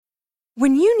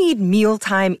When you need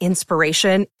mealtime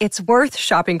inspiration, it's worth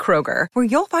shopping Kroger, where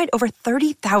you'll find over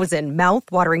 30,000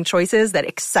 mouth-watering choices that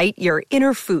excite your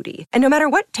inner foodie. And no matter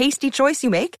what tasty choice you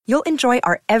make, you'll enjoy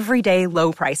our everyday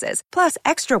low prices, plus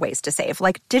extra ways to save,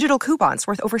 like digital coupons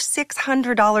worth over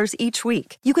 $600 each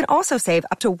week. You can also save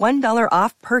up to $1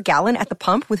 off per gallon at the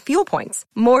pump with fuel points.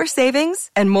 More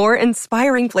savings and more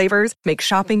inspiring flavors make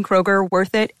shopping Kroger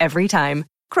worth it every time.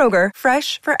 Kroger,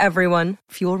 fresh for everyone.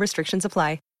 Fuel restrictions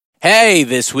apply. Hey,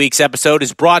 this week's episode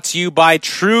is brought to you by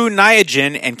True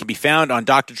Niagen and can be found on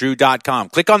drdrew.com.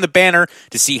 Click on the banner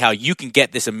to see how you can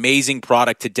get this amazing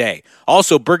product today.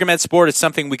 Also, Bergamet Sport is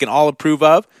something we can all approve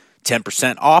of.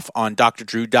 10% off on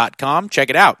drdrew.com. Check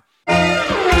it out.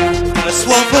 The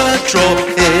Swole Patrol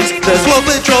is the Swole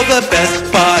Patrol, the best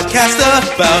podcast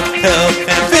about health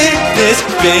and fitness.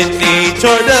 Vinny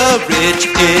Tortorich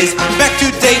is back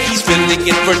today. He's filling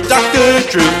in for Dr.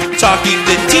 Drew, talking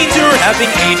to teens who are having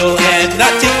anal and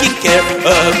not taking care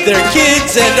of their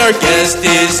kids. And our guest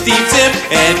is Steve Zim,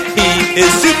 and he is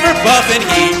super buff, and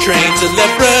he trains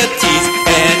celebrities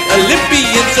and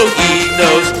Olympians, so he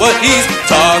knows what he's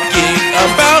talking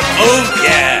about. Oh,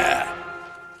 yeah.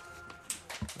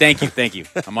 Thank you.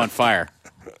 I'm on fire.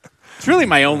 It's really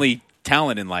my only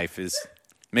talent in life is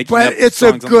making But up it's a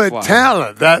songs on the good fly.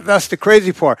 talent. That's the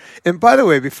crazy part. And by the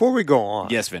way, before we go on,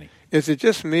 Yes, Vinny. is it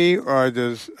just me or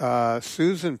does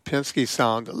Susan Pinsky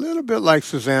sound a little bit like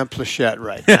Suzanne Plachette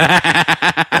right now?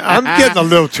 I'm getting a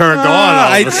little turned on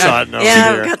all of a sudden over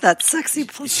Yeah, here. I've got that sexy.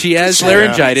 She has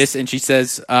laryngitis, and she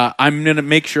says, I'm going to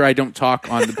make sure I don't talk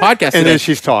on the podcast And today. then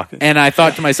she's talking. And I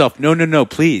thought to myself, no,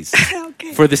 please.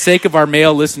 Okay. For the sake of our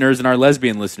male listeners and our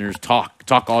lesbian listeners,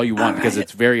 talk all you want, because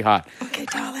it's very hot. Okay,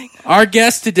 darling. Our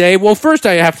guest today, well, first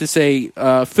I have to say,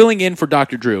 filling in for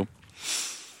Dr. Drew,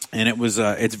 and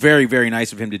it's very, very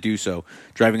nice of him to do so,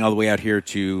 driving all the way out here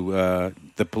to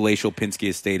the palatial Pinsky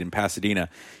estate in Pasadena,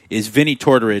 is Vinny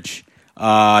Tortorich.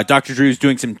 Dr. Drew's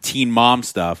doing some teen mom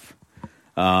stuff,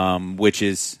 which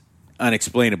is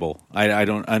unexplainable. I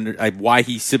don't why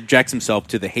he subjects himself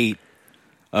to the hate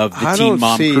of the teen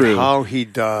mom crew. I don't see how he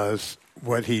does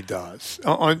what he does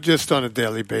just on a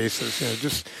daily basis. You know,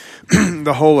 just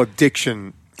the whole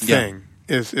addiction thing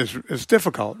is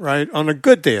difficult, right? On a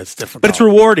good day, it's difficult, But it's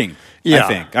rewarding. Yeah. I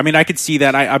think. I mean, I could see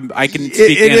that. I can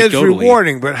speak It is anecdotally.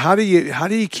 rewarding, but how do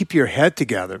you keep your head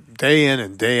together day in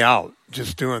and day out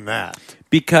just doing that?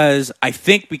 Because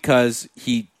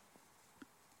he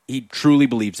truly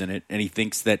believes in it, and he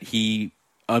thinks that he,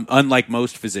 unlike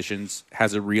most physicians,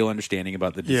 has a real understanding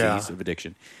about the disease of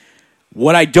addiction.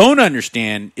 What I don't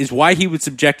understand is why he would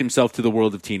subject himself to the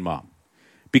world of Teen Mom.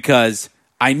 Because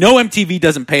I know MTV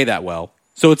doesn't pay that well.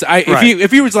 So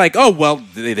if he was like, oh, well,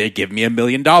 they give me $1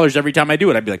 million every time I do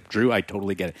it, I'd be like, Drew, I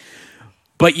totally get it.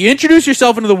 But you introduce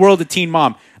yourself into the world of Teen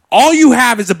Mom, all you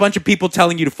have is a bunch of people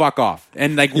telling you to fuck off.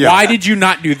 And like, why did you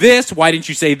not do this? Why didn't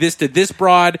you say this to this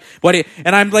broad?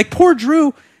 And I'm like, poor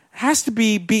Drew has to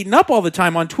be beaten up all the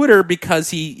time on Twitter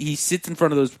because he sits in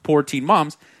front of those poor teen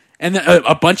moms. And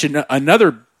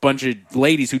another bunch of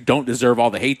ladies who don't deserve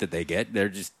all the hate that they get. They're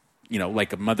just,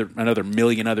 like another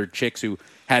million other chicks who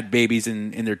had babies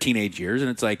in their teenage years. And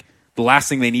it's like, the last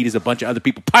thing they need is a bunch of other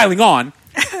people piling on,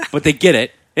 but they get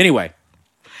it. Anyway.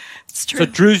 It's true. So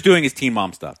Drew's doing his teen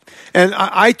mom stuff. And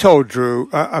I told Drew,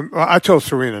 I told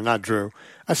Serena, not Drew,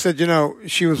 I said,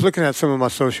 she was looking at some of my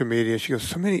social media. She goes,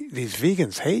 so many these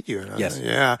vegans hate you. And I Yes. said,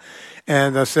 yeah.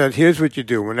 And I said, here's what you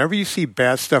do. Whenever you see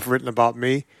bad stuff written about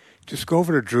me, just go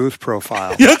over to Drew's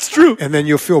profile. That's true. And then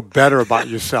you'll feel better about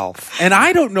yourself. And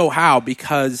I don't know how,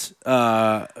 because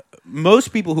most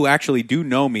people who actually do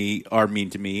know me are mean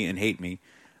to me and hate me.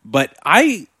 But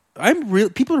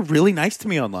people are really nice to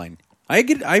me online. I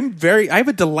have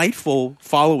a delightful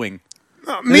following.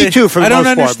 Me too, for the most part.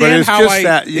 I don't understand how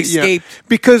I escaped.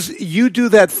 Because you do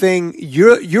that thing.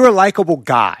 You're a likable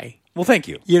guy. Well, thank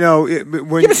you.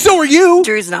 But so are you.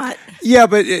 Drew's not. Yeah,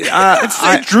 but Drew's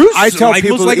I tell like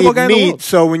people most to likable guy eat in the meat. world.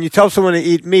 So when you tell someone to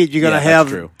eat meat, you're going to that's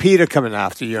true. have PETA coming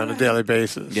after you on a daily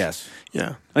basis. Yes.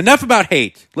 Yeah. Enough about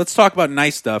hate. Let's talk about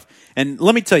nice stuff. And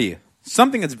let me tell you,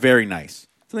 something that's very nice,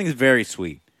 something that's very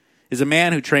sweet, is a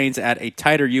man who trains at a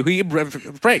Tighter U. He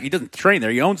doesn't train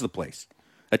there. He owns the place.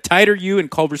 A Tighter U in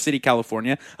Culver City,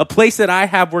 California. A place that I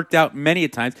have worked out many a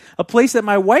times. A place that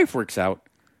my wife works out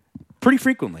pretty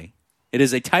frequently. It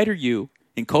is a Tighter U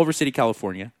in Culver City,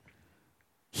 California.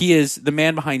 He is the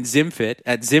man behind ZimFit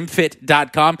at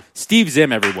ZimFit.com. Steve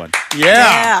Zim, everyone.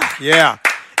 Yeah.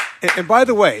 And by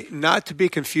the way, not to be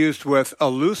confused with a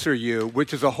Looser You,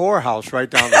 which is a whorehouse right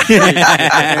down the street,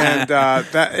 and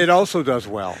that it also does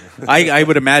well. I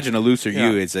would imagine a Looser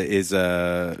Yeah. U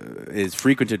is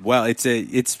frequented well. It's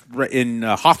in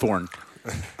Hawthorne.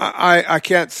 I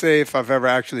can't say if I've ever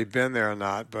actually been there or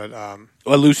not, but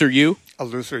A Looser U. a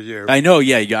Looser You. I know.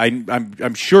 Yeah.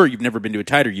 I'm sure you've never been to a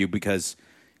tighter U because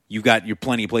you've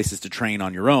plenty of places to train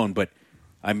on your own. But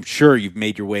I'm sure you've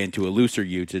made your way into a Looser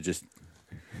U to just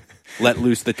let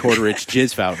loose the Tortorich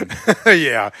jizz fountain.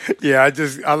 yeah.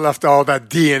 I left all that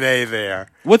DNA there.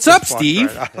 What's up, Just walked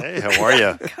Steve? right out. Hey, how are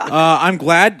you? I'm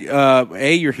glad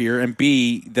A, you're here, and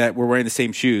B, that we're wearing the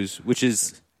same shoes, which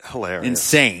is Hilarious.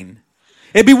 insane.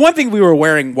 It'd be one thing if we were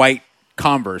wearing white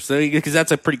Converse, because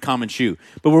that's a pretty common shoe.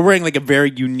 But we're wearing like a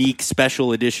very unique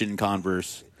special edition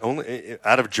Converse. Only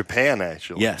out of Japan,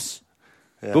 actually. Yes.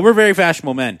 But we're very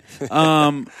fashionable men. There's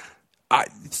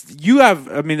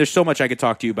so much I could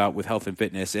talk to you about with health and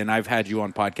fitness, and I've had you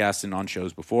on podcasts and on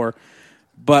shows before.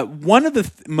 But one of the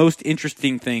most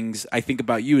interesting things I think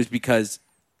about you is because,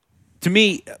 to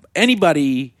me,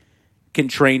 anybody can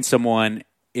train someone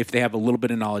if they have a little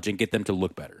bit of knowledge and get them to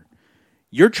look better.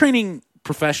 You're training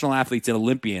professional athletes and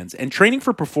Olympians, and training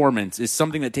for performance is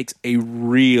something that takes a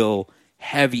real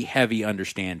heavy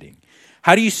understanding.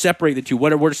 How do you separate the two?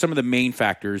 What are some of the main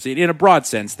factors in a broad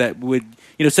sense that would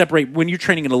separate when you're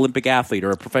training an Olympic athlete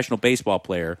or a professional baseball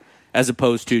player as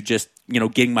opposed to just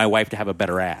getting my wife to have a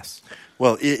better ass?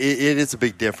 Well, it is a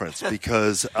big difference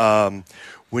because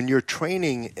when you're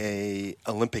training a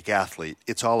Olympic athlete,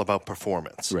 it's all about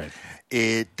performance. Right.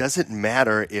 It doesn't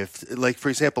matter if, like, for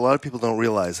example, a lot of people don't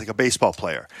realize, like a baseball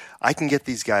player, I can get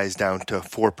these guys down to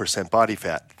 4% body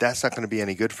fat. That's not going to be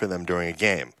any good for them during a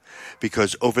game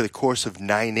because over the course of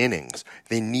 9 innings,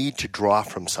 they need to draw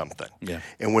from something. Yeah.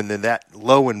 And when they're that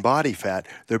low in body fat,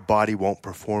 their body won't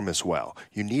perform as well.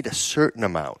 You need a certain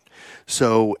amount.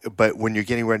 So, but when you're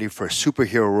getting ready for a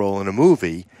superhero role in a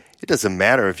movie, it doesn't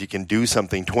matter if you can do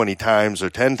something 20 times or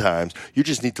 10 times. You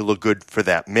just need to look good for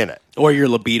that minute. Or your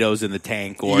libido's in the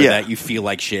tank, or that you feel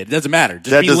like shit. It doesn't matter.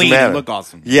 Just That be doesn't lean matter. and look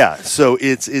awesome. Yeah, so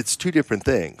it's two different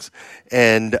things,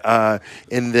 and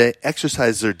the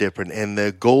exercises are different, and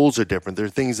the goals are different. There are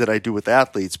things that I do with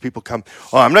athletes. People come,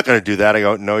 oh, I'm not going to do that. I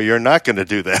go, no, you're not going to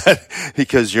do that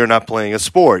because you're not playing a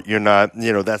sport. You're not,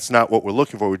 that's not what we're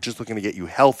looking for. We're just looking to get you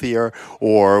healthier,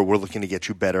 or we're looking to get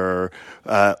you better.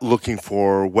 Looking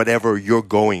for whatever you're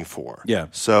going for. Yeah.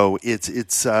 So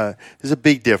there's a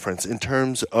big difference in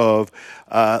terms of.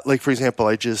 Like, for example,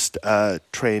 I just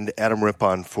trained Adam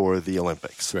Rippon for the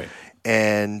Olympics. Right.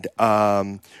 And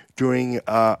during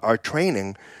our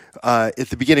training, at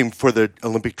the beginning for the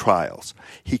Olympic trials,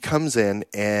 he comes in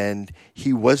and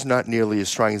he was not nearly as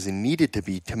strong as he needed to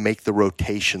be to make the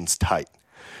rotations tight.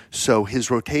 So his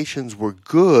rotations were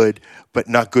good, but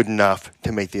not good enough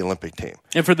to make the Olympic team.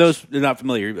 And for those that are not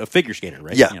familiar, a figure skater,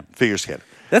 right? Yeah, figure skater.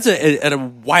 That's a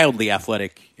wildly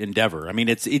athletic endeavor. I mean,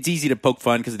 it's easy to poke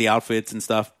fun because of the outfits and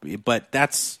stuff, but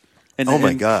that's an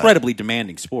incredibly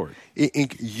demanding sport.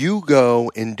 You go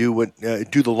and do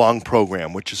the long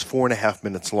program, which is 4.5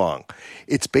 minutes long.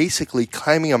 It's basically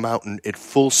climbing a mountain at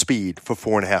full speed for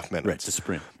 4.5 minutes. Right, it's a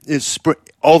sprint. It's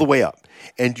all the way up.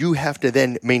 And you have to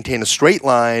then maintain a straight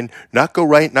line, not go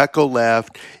right, not go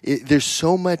left. There's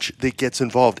so much that gets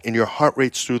involved, and your heart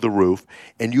rate's through the roof,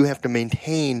 and you have to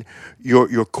maintain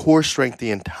your core strength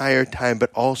the entire time,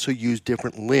 but also use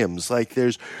different limbs. Like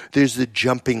there's the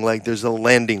jumping leg, there's a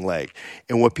landing leg.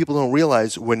 And what people don't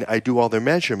realize when I do all their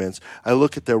measurements, I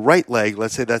look at their right leg,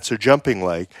 let's say that's their jumping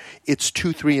leg, it's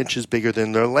 2-3 inches bigger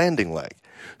than their landing leg.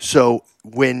 So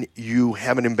when you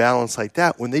have an imbalance like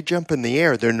that, when they jump in the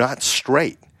air, they're not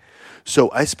straight.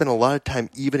 So I spend a lot of time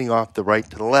evening off the right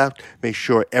to the left, make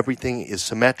sure everything is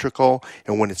symmetrical.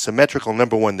 And when it's symmetrical,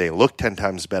 number one, they look 10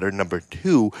 times better. Number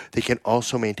two, they can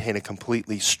also maintain a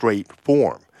completely straight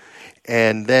form.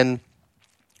 And then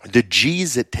the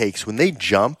G's it takes when they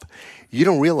jump, you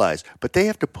don't realize, but they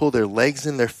have to pull their legs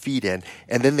and their feet in,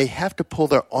 and then they have to pull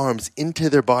their arms into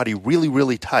their body really,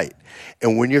 really tight.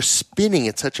 And when you're spinning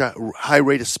at such a high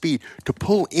rate of speed, to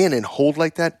pull in and hold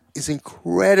like that is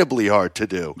incredibly hard to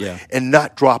do and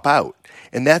not drop out.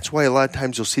 And that's why a lot of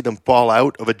times you'll see them fall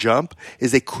out of a jump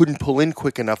is they couldn't pull in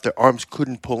quick enough. Their arms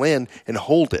couldn't pull in and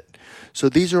hold it. So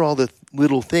these are all the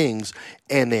little things,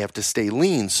 and they have to stay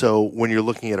lean. So when you're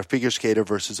looking at a figure skater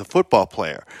versus a football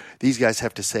player, these guys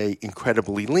have to stay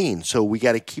incredibly lean. So we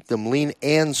got to keep them lean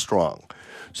and strong.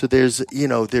 So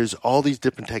there's all these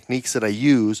different techniques that I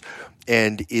use.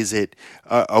 And is it?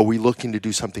 Are we looking to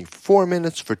do something for 4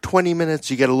 minutes, for 20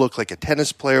 minutes? You got to look like a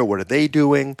tennis player. What are they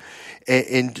doing?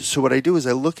 And so what I do is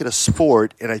I look at a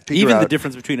sport and I figure Even out the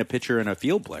difference between a pitcher and a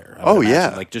field player. I Oh, would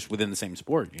imagine, yeah. like just within the same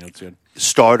sport. It's good.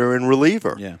 starter and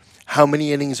reliever. Yeah. How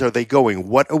many innings are they going?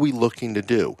 What are we looking to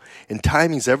do? And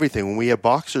timing's everything. When we have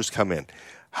boxers come in,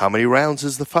 how many rounds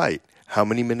is the fight? How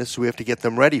many minutes do we have to get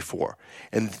them ready for?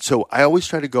 And so I always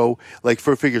try to go, like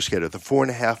for a figure skater, the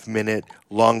 4.5 minute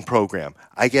long program,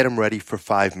 I get them ready for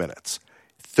 5 minutes,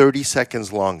 30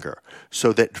 seconds longer,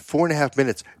 so that 4.5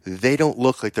 minutes, they don't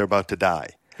look like they're about to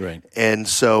die. Right. And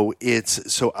so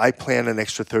I plan an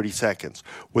extra 30 seconds.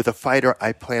 With a fighter,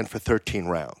 I plan for 13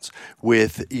 rounds.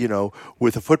 With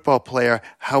a football player,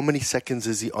 how many seconds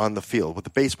is he on the field? With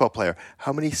a baseball player,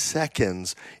 how many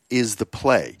seconds is the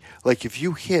play? Like if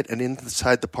you hit an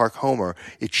inside the park homer,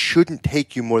 it shouldn't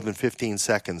take you more than 15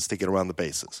 seconds to get around the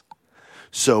bases.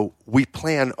 So we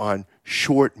plan on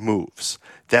short moves.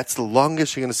 That's the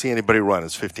longest you're going to see anybody run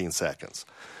is 15 seconds.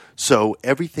 So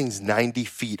everything's 90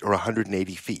 feet or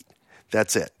 180 feet.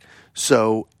 That's it.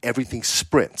 So everything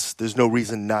sprints. There's no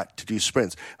reason not to do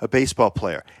sprints. A baseball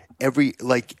player,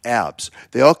 like abs,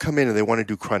 they all come in and they want to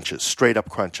do crunches, straight up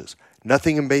crunches.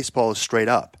 Nothing in baseball is straight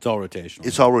up. It's all rotational.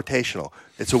 It's all rotational.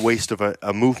 It's a waste of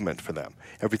a movement for them.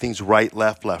 Everything's right,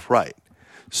 left, right.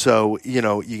 So, you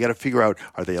got to figure out,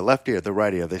 are they a lefty or the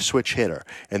righty? Are they a switch hitter?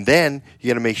 And then you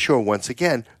got to make sure, once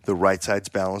again, the right side's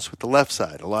balanced with the left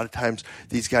side. A lot of times,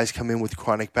 these guys come in with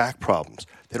chronic back problems.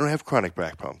 They don't have chronic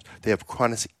back problems. They have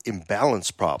chronic imbalance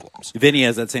problems. Vinny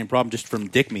has that same problem just from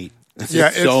dick meat.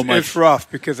 It's rough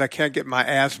because I can't get my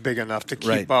ass big enough to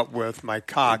keep up with my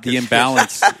cock. The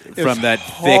imbalance from that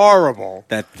horrible.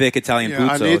 thick Italian puzzo.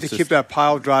 I need to keep that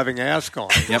pile driving ass going.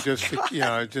 Yep.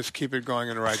 Just keep it going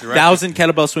in the right direction. 1,000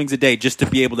 kettlebell swings a day just to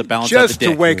be able to balance out the just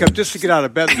dick. to wake up, just to get out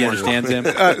of bed. You understand,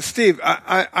 Tim? Steve,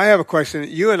 I have a question.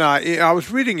 You and I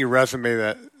was reading your resume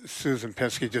that Susan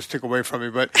Pinsky just took away from me,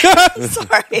 but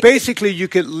Sorry. basically you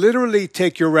could literally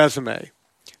take your resume,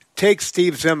 take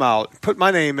Steve Zim out, put my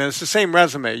name in. It's the same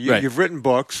resume. You've written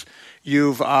books.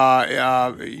 You've what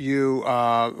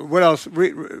else?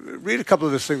 Read a couple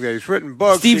of those things there. He's written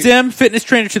books. Steve Zim, fitness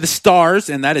trainer to the stars,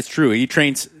 and that is true. He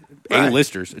trains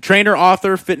A-listers. A trainer,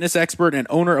 author, fitness expert, and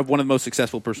owner of one of the most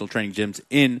successful personal training gyms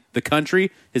in the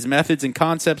country. His methods and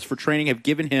concepts for training have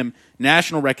given him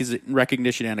national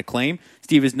recognition and acclaim.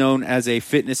 Steve is known as a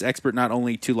fitness expert not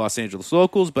only to Los Angeles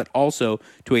locals, but also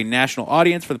to a national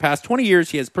audience. For the past 20 years,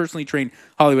 he has personally trained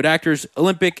Hollywood actors,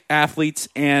 Olympic athletes,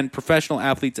 and professional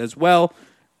athletes as well.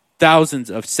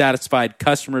 Thousands of satisfied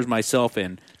customers, myself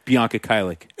and Bianca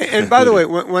Kylik. And by the way,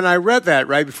 when I read that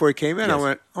right before he came in, I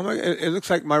went, "Oh my! It looks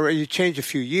like you changed a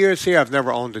few years here. I've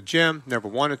never owned a gym, never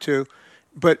wanted to,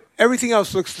 but everything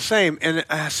else looks the same." And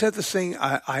I said this thing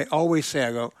I always say.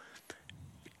 I go,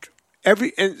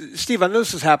 and Steve, I know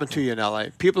this has happened to you in LA.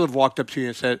 People have walked up to you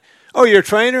and said, "Oh, you're a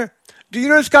trainer? Do you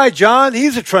know this guy John?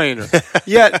 He's a trainer."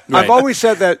 Yet I've always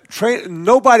said that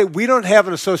nobody. We don't have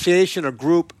an association, a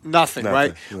group, nothing.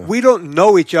 Right? No. We don't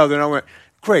know each other. And I went,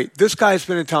 great. This guy's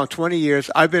been in town 20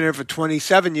 years. I've been here for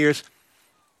 27 years.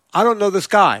 I don't know this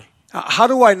guy. How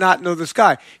do I not know this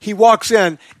guy? He walks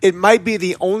in. It might be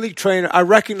the only trainer. I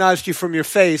recognized you from your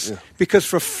face because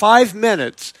for 5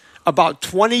 minutes, about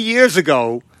 20 years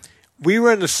ago, we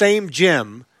were in the same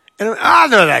gym. And I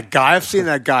know that guy. I've seen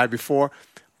that guy before.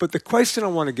 But the question I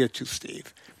want to get to,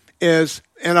 Steve, is,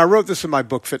 and I wrote this in my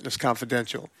book, Fitness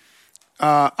Confidential.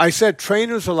 I said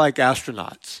trainers are like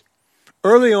astronauts.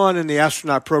 Early on in the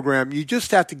astronaut program, you just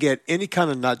had to get any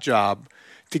kind of nut job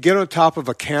to get on top of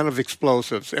a can of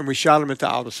explosives, and we shot them into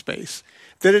outer space.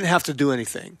 They didn't have to do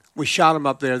anything. We shot them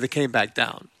up there. They came back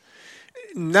down.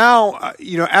 Now,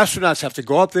 astronauts have to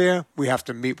go up there. We have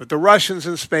to meet with the Russians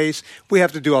in space. We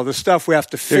have to do all this stuff. We have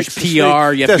to fix There's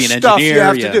PR. You have to be an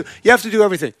engineer. You have to do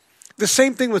everything. The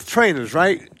same thing with trainers,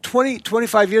 right?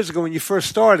 25 years ago when you first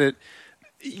started,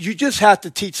 you just had to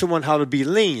teach someone how to be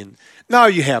lean. Now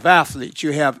you have athletes.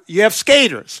 You have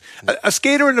skaters. A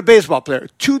skater and a baseball player,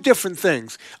 two different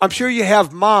things. I'm sure you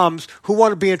have moms who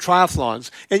want to be in triathlons,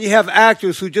 and you have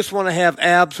actors who just want to have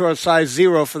abs or a size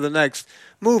 0 for the next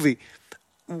movie.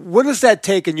 What does that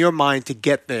take in your mind to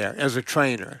get there as a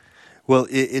trainer? Well,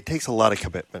 it takes a lot of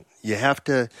commitment. You have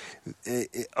to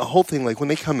a whole thing, like when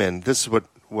they come in, this is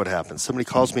what happens. Somebody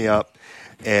calls me up,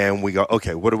 and we go,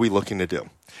 okay, what are we looking to do?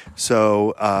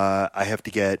 So I have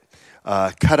to get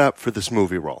cut up for this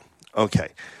movie role. Okay.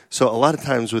 So a lot of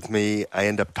times with me, I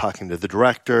end up talking to the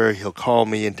director. He'll call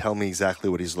me and tell me exactly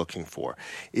what he's looking for.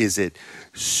 Is it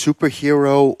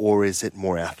superhero or is it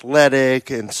more athletic?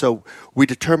 And so we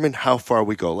determine how far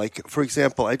we go. Like, for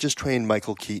example, I just trained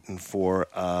Michael Keaton for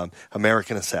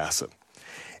American Assassin.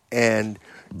 And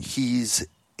he's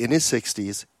in his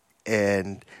 60s,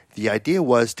 and the idea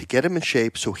was to get him in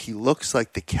shape so he looks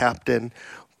like the captain,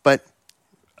 but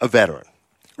a veteran.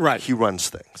 Right. He runs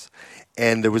things.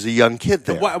 And there was a young kid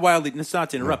there. Wildly, it's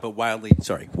not to interrupt, but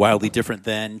wildly different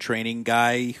than training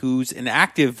guy who's an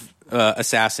active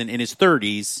assassin in his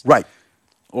 30s. Right.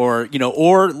 Or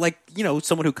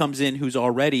someone who comes in who's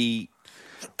already,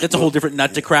 that's a whole different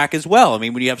nut to crack as well. I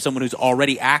mean, when you have someone who's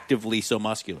already actively so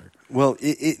muscular. Well,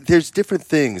 there's different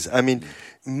things. I mean,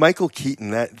 Michael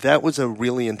Keaton, that was a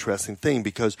really interesting thing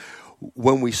because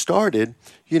when we started,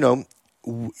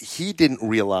 he didn't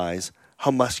realize how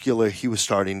muscular he was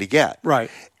starting to get. Right.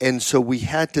 And so we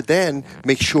had to then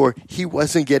make sure he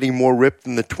wasn't getting more ripped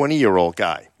than the 20-year-old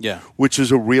guy. Yeah. Which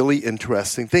was a really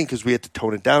interesting thing because we had to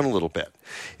tone it down a little bit.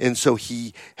 And so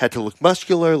he had to look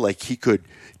muscular, like he could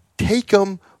take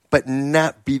him but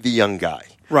not be the young guy.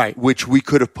 Right. Which we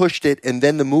could have pushed it, and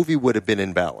then the movie would have been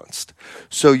imbalanced.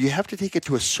 So you have to take it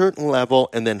to a certain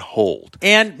level and then hold.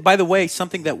 And, by the way,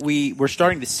 something that we're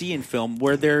starting to see in film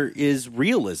where there is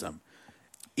realism.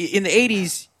 In the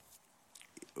 80s,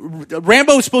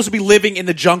 Rambo was supposed to be living in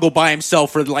the jungle by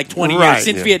himself for like 20 years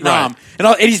since Vietnam.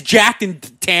 Right. And he's jacked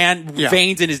and tan,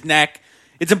 veins in his neck.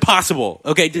 It's impossible.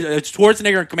 Okay,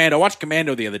 Schwarzenegger in Commando. I watched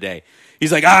Commando the other day.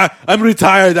 He's like, I'm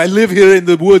retired. I live here in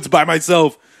the woods by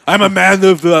myself. I'm a man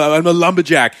I'm a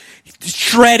lumberjack. He's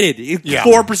shredded.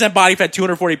 4% body fat,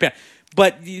 240 pounds.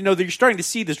 But, you're starting to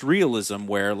see this realism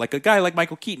where, like, a guy like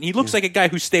Michael Keaton, he looks like a guy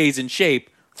who stays in shape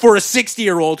for a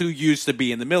 60-year-old who used to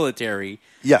be in the military.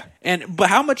 Yeah. But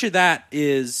how much of that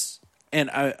is, and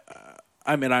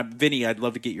Vinny, I'd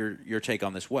love to get your take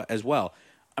on this as well.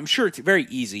 I'm sure it's very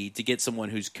easy to get someone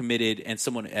who's committed and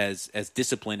someone as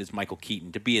disciplined as Michael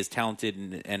Keaton to be as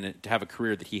talented and to have a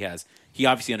career that he has. He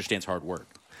obviously understands hard work.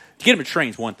 To get him to train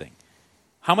is one thing.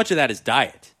 How much of that is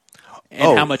diet?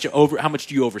 And how much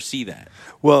do you oversee that?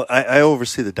 Well, I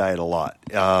oversee the diet a lot.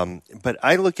 But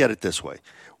I look at it this way.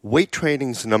 Weight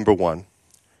training's number one.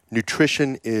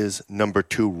 Nutrition is number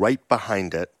two, right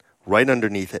behind it, right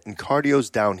underneath it. And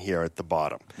cardio's down here at the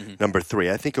bottom, number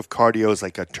three. I think of cardio as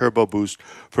like a turbo boost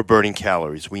for burning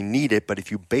calories. We need it, but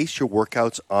if you base your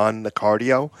workouts on the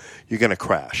cardio, you're going to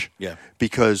crash. Yeah.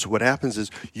 Because what happens is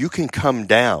you can come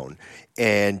down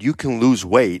and you can lose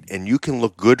weight and you can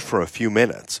look good for a few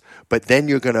minutes, but then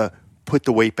you're going to put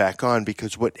the weight back on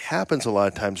because what happens a lot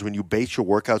of times when you base your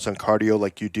workouts on cardio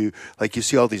like you do, like you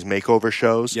see all these makeover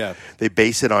shows, they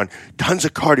base it on tons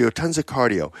of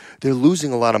cardio. They're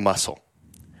losing a lot of muscle.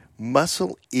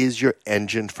 Muscle is your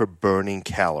engine for burning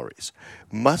calories.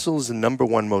 Muscle is the number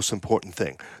one most important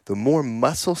thing. The more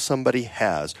muscle somebody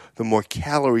has, the more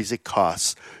calories it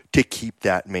costs to keep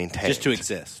that maintained. Just to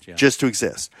exist. Yeah. Just to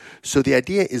exist. So the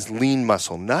idea is lean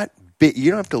muscle, not big.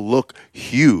 You don't have to look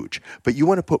huge, but you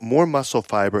want to put more muscle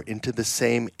fiber into the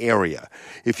same area.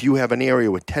 If you have an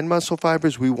area with 10 muscle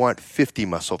fibers, we want 50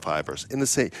 muscle fibers in the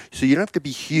same. So you don't have to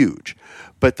be huge,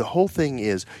 but the whole thing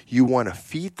is you want to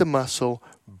feed the muscle,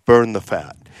 burn the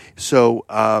fat. So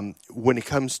when it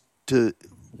comes to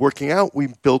working out, we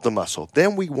build the muscle.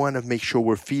 Then we want to make sure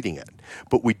we're feeding it,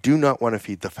 but we do not want to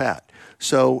feed the fat.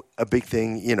 So a big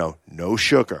thing, no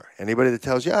sugar. Anybody that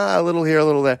tells you, a little here, a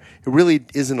little there, it really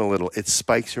isn't a little. It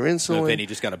spikes your insulin. Vinny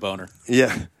just got a boner.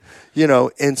 Yeah.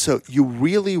 And so you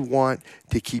really want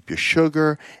to keep your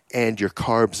sugar and your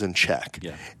carbs in check.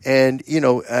 Yeah. And,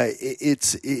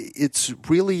 it's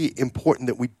really important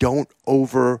that we don't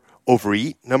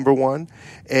overeat, number one.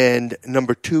 And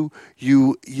number two,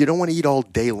 you don't want to eat all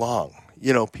day long.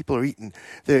 People are eating,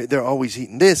 they're always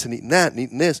eating this and eating that and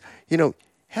eating this.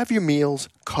 Have your meals,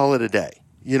 call it a day.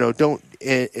 Don't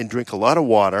and drink a lot of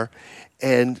water.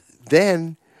 And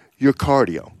then your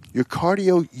cardio. Your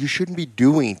cardio, you shouldn't be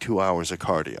doing 2 hours of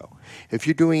cardio. If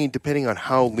you're doing, depending on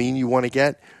how lean you want to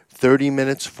get, 30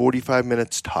 minutes, 45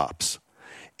 minutes tops.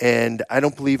 And I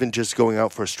don't believe in just going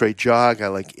out for a straight jog. I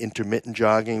like intermittent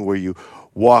jogging where you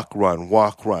walk,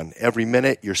 run. Every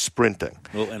minute you're sprinting.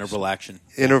 A little interval action.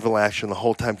 Interval action the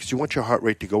whole time because you want your heart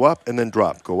rate to go up and then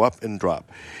drop, go up and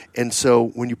drop. And so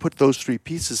when you put those three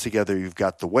pieces together, you've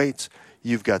got the weights,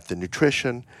 you've got the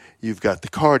nutrition, you've got the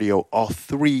cardio. All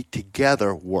three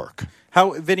together work.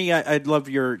 Vinny, I'd love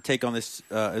your take on this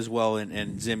as well.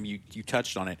 And Zim, you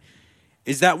touched on it.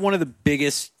 Is that one of the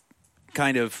biggest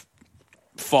kind of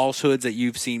falsehoods that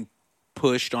you've seen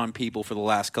pushed on people for the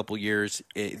last couple years.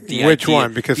 Which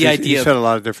one? Because he said a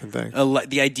lot of different things.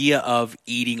 The idea of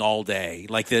eating all day,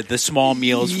 like the small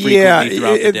meals frequently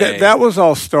throughout the day. That was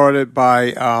all started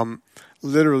by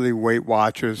literally Weight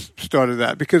Watchers started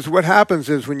that. Because what happens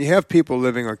is when you have people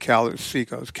living on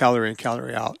CICOs, calorie in,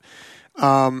 calorie out,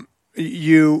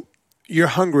 you're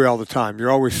hungry all the time.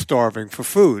 You're always starving for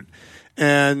food.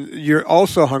 And you're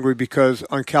also hungry because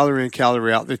on calorie in,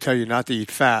 calorie out, they tell you not to eat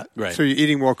fat. Right. So you're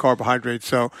eating more carbohydrates.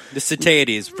 So the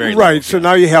satiety is very right. low, So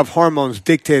now you have hormones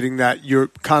dictating that you're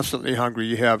constantly hungry.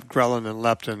 You have ghrelin and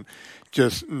leptin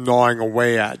just gnawing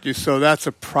away at you. So that's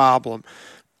a problem.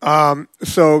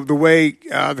 So the way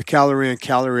the calorie in,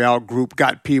 calorie out group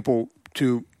got people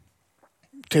to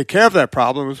take care of that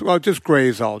problem was, well, just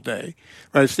graze all day.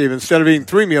 Right, Steve? Instead of eating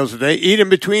 3 meals a day, eat in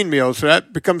between meals. So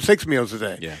that becomes 6 meals a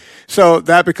day. Yeah. So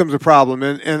that becomes a problem.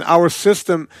 And our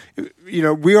system,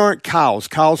 we aren't cows.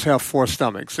 Cows have 4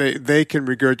 stomachs. They can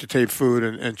regurgitate food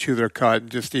and chew their cud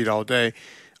and just eat all day.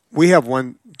 We have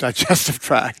 1 digestive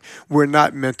tract. We're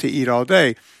not meant to eat all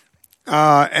day.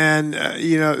 And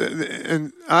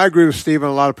I agree with Steve on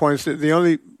a lot of points. The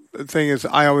only thing is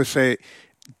I always say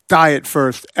diet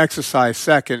first, exercise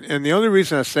second. And the only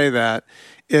reason I say that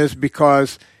is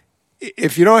because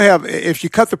if you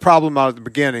cut the problem out at the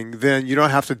beginning, then you don't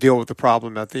have to deal with the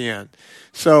problem at the end.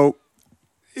 So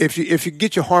if you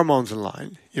get your hormones in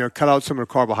line, cut out some of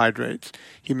the carbohydrates.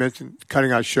 He mentioned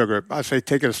cutting out sugar. I say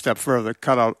take it a step further,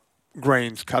 cut out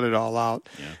grains, cut it all out.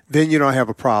 Yeah. Then you don't have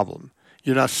a problem.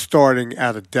 You're not starting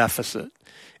at a deficit.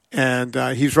 And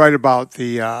he's right about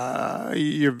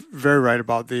you're very right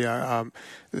about the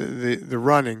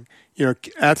running.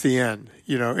 At the end,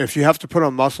 if you have to put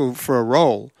on muscle for a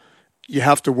roll, you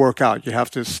have to work out. You have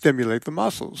to stimulate the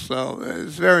muscles. So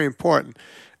it's very important.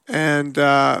 And,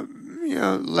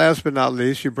 last but not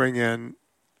least, you bring in,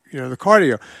 the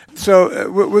cardio.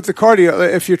 So with the cardio,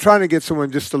 if you're trying to get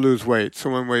someone just to lose weight,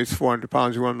 someone weighs 400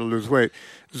 pounds, you want them to lose weight,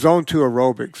 zone 2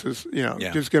 aerobics is,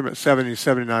 just give them at 70,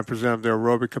 79% of their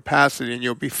aerobic capacity and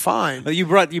you'll be fine.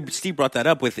 Steve brought that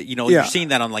up with, you're seeing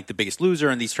that on like The Biggest Loser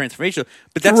and these transformations,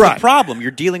 but that's right. the problem.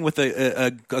 You're dealing with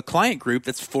a client group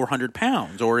that's 400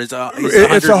 pounds or is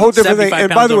it's a whole different thing.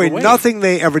 And by the way, overweight. Nothing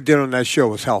they ever did on that show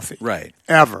was healthy. Right.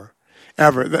 Ever.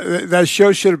 That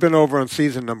show should have been over on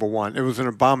season number 1. It was an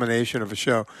abomination of a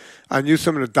show. I knew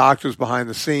some of the doctors behind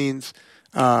the scenes.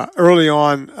 Early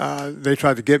on, they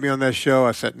tried to get me on that show.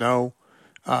 I said no.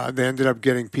 They ended up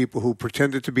getting people who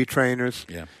pretended to be trainers,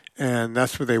 and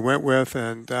that's what they went with,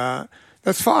 and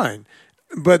that's fine.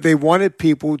 But they wanted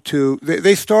people to.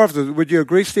 They starved. Would you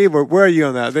agree, Steve? Or where are you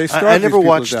on that? They starved. I never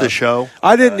watched the show.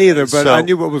 I didn't either, but I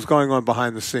knew what was going on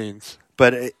behind the scenes.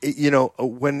 But,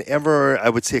 whenever I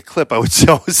would see a clip, I would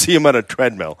always see him on a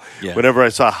treadmill. Yeah. Whenever I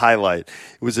saw a highlight,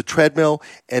 it was a treadmill.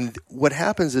 And what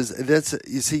happens is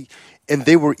and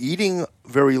they were eating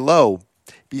very low.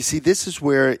 You see, this is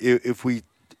where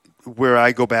where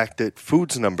I go back to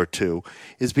foods number 2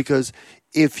 is because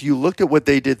if you looked at what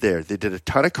they did there, they did a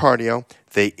ton of cardio.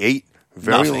 They ate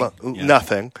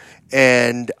nothing,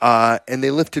 and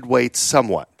they lifted weights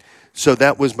somewhat. So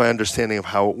that was my understanding of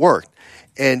how it worked.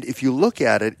 And if you look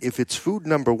at it, if it's food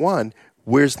number 1,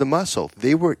 where's the muscle?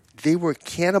 They were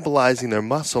cannibalizing their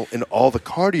muscle in all the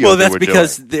cardio. Well, that's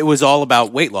because it was all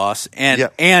about weight loss,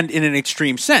 and in an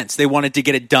extreme sense, they wanted to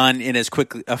get it done in as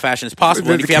quick a fashion as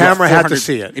possible. The camera had to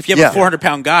see it. If you have a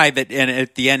 400-pound guy that, and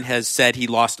at the end has said he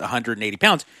lost 180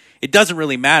 pounds, it doesn't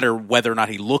really matter whether or not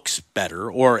he looks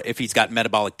better, or if he's got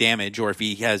metabolic damage, or if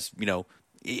he has,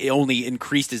 only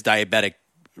increased his diabetic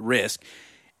risk.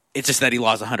 It's just that he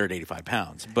lost 185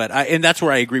 pounds. And that's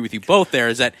where I agree with you both there,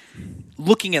 is that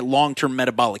looking at long-term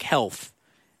metabolic health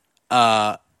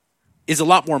is a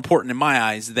lot more important in my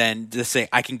eyes than to say,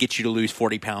 I can get you to lose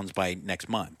 40 pounds by next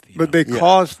month. But they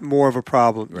caused more of a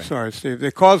problem. Right. Sorry, Steve.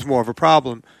 They caused more of a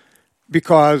problem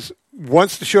because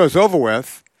once the show is over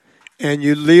with and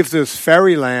you leave this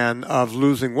fairyland of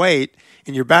losing weight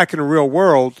and you're back in the real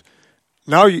world,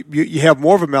 now you have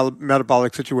more of a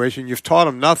metabolic situation. You've taught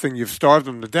them nothing. You've starved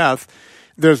them to death.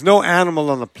 There's no animal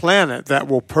on the planet that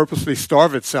will purposely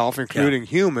starve itself, including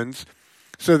humans.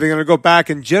 So they're going to go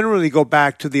back and generally go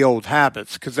back to the old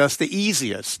habits because that's the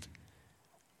easiest.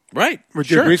 Right. Would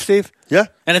you agree, Steve? Yeah.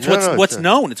 And it's what's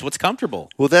known. It's what's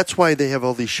comfortable. Well, that's why they have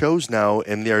all these shows now,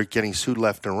 and they're getting sued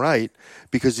left and right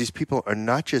because these people are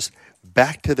not just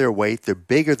back to their weight, they're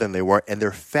bigger than they were, and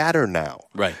they're fatter now.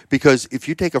 Right. Because if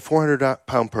you take a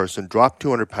 400-pound person, drop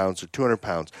 200 pounds or 200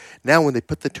 pounds, now when they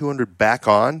put the 200 back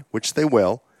on, which they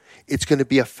will, it's going to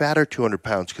be a fatter 200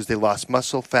 pounds because they lost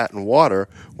muscle, fat, and water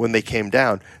when they came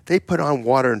down. They put on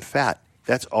water and fat.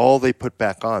 That's all they put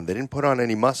back on. They didn't put on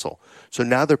any muscle. So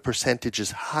now their percentage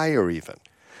is higher even.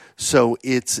 So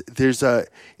it's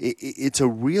a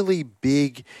really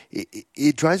big.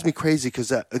 It drives me crazy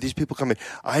because these people come in.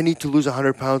 I need to lose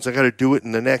 100 pounds. I got to do it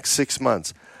in the next 6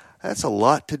 months. That's a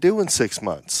lot to do in 6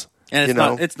 months. And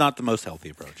it's not the most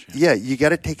healthy approach. Yeah, you got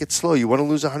to take it slow. You want to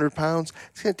lose 100 pounds?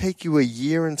 It's going to take you a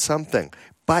year and something,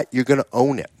 but you're going to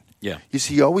own it. Yeah. You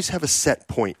see, you always have a set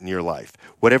point in your life,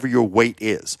 whatever your weight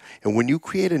is. And when you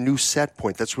create a new set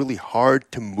point, that's really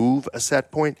hard to move a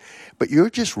set point, but you're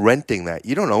just renting that.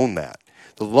 You don't own that.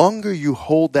 The longer you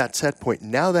hold that set point,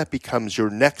 now that becomes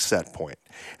your next set point.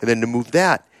 And then to move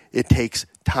that, it takes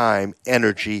time,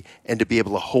 energy, and to be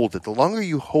able to hold it. The longer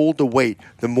you hold the weight,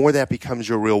 the more that becomes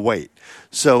your real weight.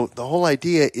 So the whole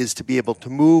idea is to be able to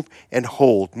move and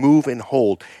hold.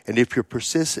 And if you're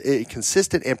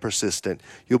consistent and persistent,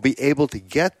 you'll be able to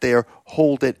get there,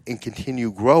 hold it, and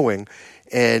continue growing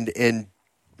and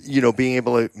being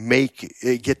able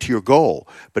to get to your goal.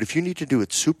 But if you need to do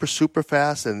it super, super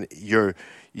fast and you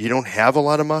don't have a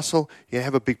lot of muscle, you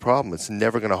have a big problem. It's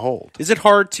never going to hold. Is it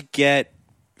hard to get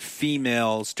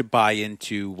females to buy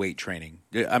into weight training?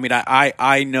 I mean,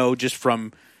 I know just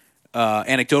from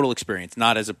anecdotal experience,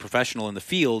 not as a professional in the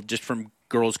field, just from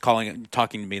girls talking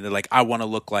to me. They're like, I want to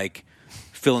look like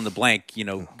fill in the blank,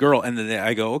 girl. And then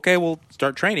I go, okay, well,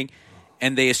 start training.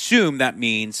 And they assume that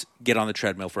means get on the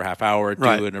treadmill for a half hour,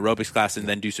 do an aerobics class, and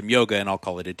then do some yoga, and I'll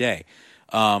call it a day.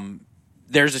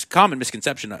 There's this common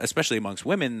misconception, especially amongst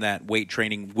women, that weight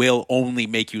training will only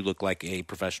make you look like a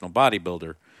professional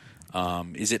bodybuilder.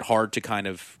 Is it hard to kind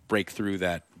of break through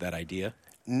that idea?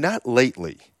 Not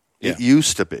lately. Yeah. It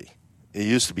used to be. It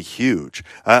used to be huge.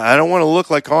 I don't want to look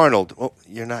like Arnold. Well,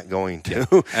 you're not going to.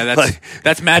 Yeah. And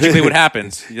that's magically what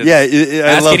happens.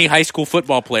 Ask any high school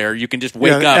football player. You can just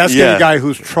wake up. Ask any guy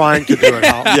who's trying to do it.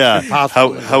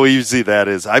 How easy that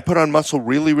is. I put on muscle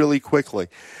really, really quickly.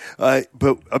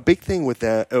 But a big thing with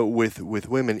that, with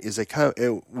women is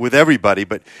with everybody,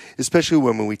 but especially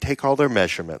women, we take all their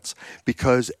measurements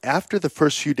because after the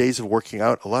first few days of working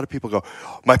out, a lot of people go,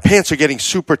 "My pants are getting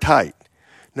super tight."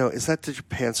 No, it's not that your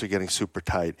pants are getting super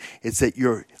tight. It's that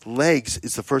your legs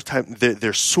is the first time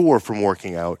they're sore from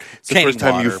working out. It's the first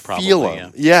time you feel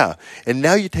them. Yeah. And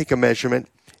now you take a measurement.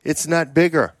 It's not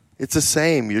bigger. It's the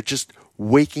same. You're just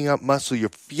waking up muscle. You're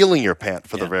feeling your pant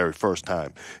for the very first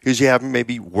time because you haven't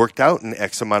maybe worked out in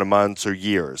X amount of months or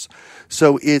years.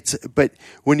 So but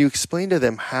when you explain to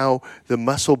them how the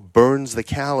muscle burns the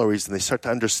calories and they start to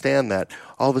understand that,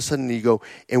 all of a sudden you go,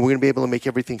 and we're going to be able to make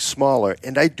everything smaller.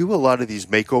 And I do a lot of these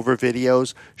makeover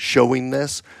videos showing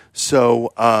this. So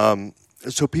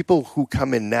people who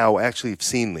come in now actually have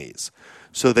seen these.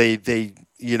 So they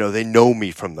know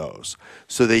me from those.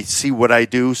 So they see what I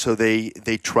do, so they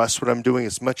trust what I'm doing.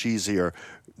 It's much easier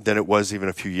than it was even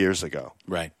a few years ago.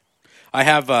 Right. I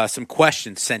have some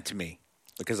questions sent to me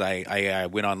because I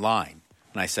went online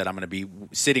and I said, I'm going to be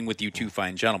sitting with you two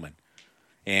fine gentlemen.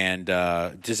 And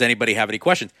does anybody have any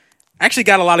questions? I actually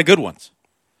got a lot of good ones.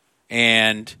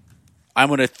 And I'm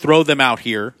going to throw them out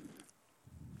here.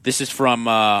 This is from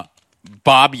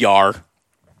Bob Yar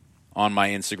on my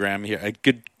Instagram here.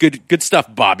 Good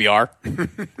stuff, Bob Yar. Do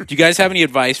you guys have any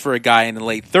advice for a guy in the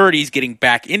late 30s getting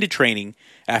back into training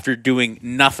after doing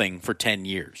nothing for 10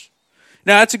 years?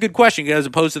 Now, that's a good question as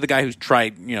opposed to the guy who's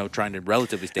trying to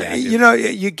relatively stay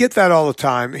active. You get that all the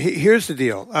time. Here's the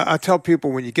deal. I tell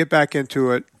people when you get back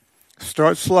into it,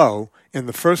 start slow, and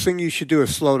the first thing you should do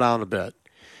is slow down a bit.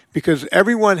 Because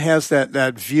everyone has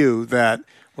that view that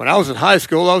when I was in high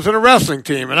school, I was in a wrestling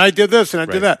team, and I did this and I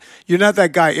did that. You're not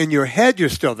that guy. In your head, you're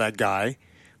still that guy,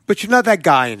 but you're not that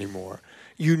guy anymore.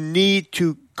 You need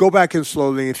to go back in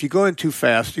slowly. If you go in too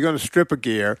fast, you're going to strip a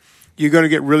gear. You're going to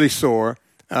get really sore.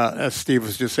 As Steve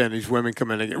was just saying, these women come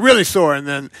in and get really sore, and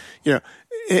then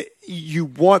you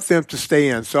want them to stay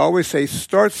in. So I always say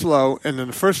start slow, and then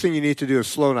the first thing you need to do is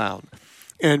slow down,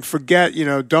 and forget.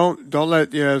 Don't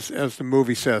let as the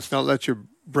movie says, don't let your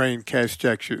brain cash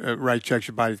checks checks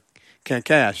your body can't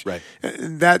cash. Right.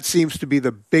 And that seems to be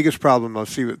the biggest problem I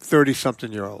see with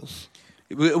 30-something-year-olds.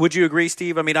 Would you agree,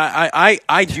 Steve? I mean,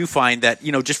 I do find that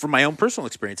just from my own personal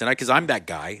experience, and because I'm that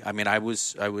guy. I mean, I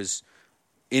was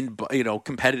in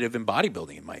competitive in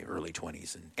bodybuilding in my early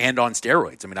 20s and on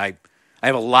steroids. I mean, I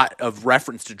have a lot of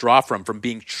reference to draw from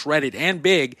being shredded and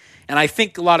big, and I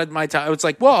think a lot of my time it's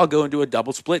like, well, I'll go and do a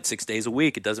double split 6 days a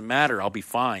week. It doesn't matter. I'll be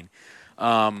fine.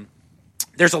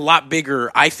 There's a lot bigger,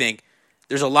 I think,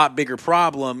 there's a lot bigger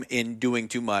problem in doing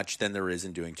too much than there is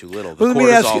in doing too little. Well,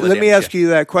 let me ask you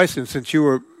that question since you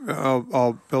were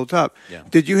all built up. Yeah.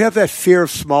 Did you have that fear of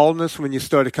smallness when you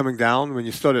started coming down, when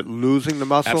you started losing the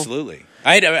muscle? Absolutely.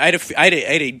 I had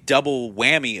a double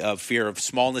whammy of fear of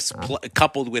smallness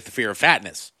coupled with fear of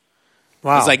fatness.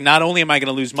 Wow. It's like, not only am I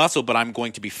going to lose muscle, but I'm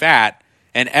going to be fat.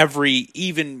 And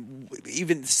even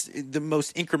the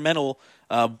most incremental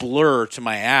blur to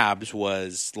my abs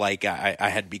was like I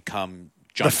had become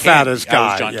John the Candy. fattest guy.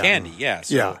 I was John Candy. Yeah.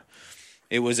 So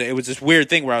it was this weird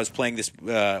thing where I was playing this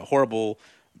horrible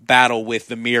battle with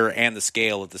the mirror and the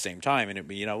scale at the same time, and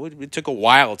it took a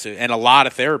while and a lot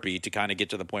of therapy to kind of get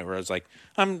to the point where I was like,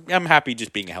 I'm happy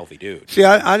just being a healthy dude. See,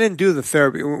 I didn't do the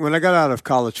therapy. When I got out of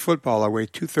college football, I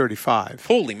weighed 235.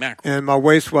 Holy mackerel! And my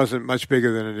waist wasn't much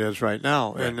bigger than it is right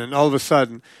now. Right. And then all of a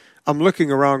sudden, I'm looking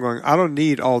around going, I don't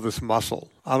need all this muscle.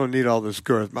 I don't need all this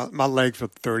girth. My legs are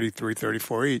 33,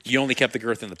 34 each. You only kept the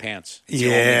girth in the pants. It's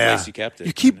the only place you kept it.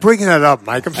 You keep bringing that up,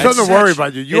 Mike. I'm starting to worry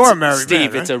about you. You are married, Steve,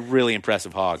 man, right? It's a really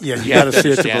impressive hog. Yeah, you got to see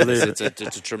it to believe it.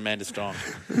 It's a tremendous dog.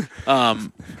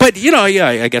 But,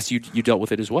 I guess you dealt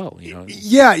with it as well.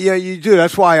 Yeah, you do.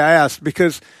 That's why I asked,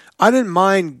 because I didn't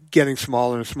mind getting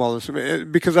smaller and smaller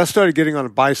because I started getting on a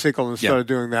bicycle and started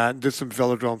doing that and did some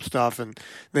velodrome stuff and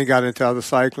then got into other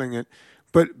cycling.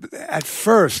 But at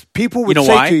first, people would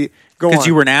say to you, "Go on." Because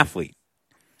you were an athlete.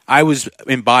 I was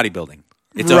in bodybuilding.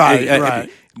 Right.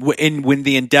 When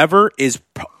the endeavor is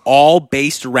all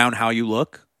based around how you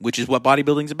look, which is what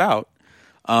bodybuilding's about,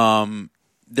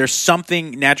 there's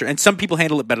something natural, and some people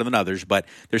handle it better than others, but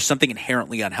there's something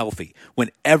inherently unhealthy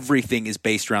when everything is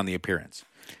based around the appearance.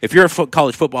 If you're a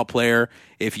college football player,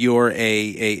 if you're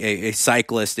a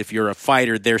cyclist, if you're a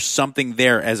fighter, there's something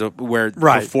there where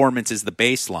performance is the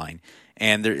baseline.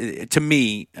 And there, to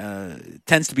me,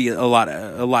 tends to be a lot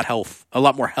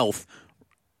more health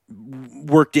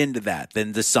worked into that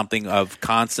than just something of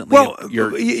constantly.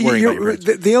 You're worrying about your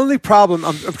the only problem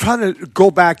I'm trying to go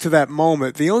back to that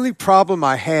moment. The only problem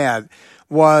I had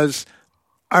was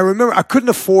I remember I couldn't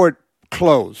afford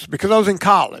clothes because I was in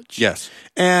college. Yes,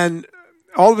 and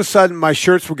all of a sudden my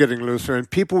shirts were getting looser, and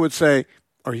people would say,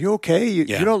 "Are you okay? You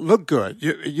don't look good.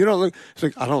 You don't look." It's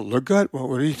like, I don't look good? Well,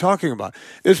 what are you talking about?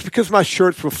 It's because my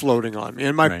shirts were floating on me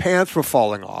and my pants were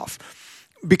falling off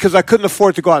because I couldn't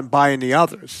afford to go out and buy any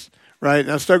others, right?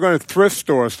 And I started going to thrift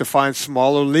stores to find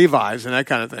smaller Levi's and that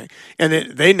kind of thing. And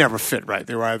they never fit right.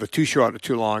 They were either too short or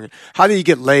too long. How do you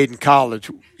get laid in college,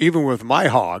 even with my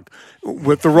hog,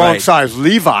 with the wrong size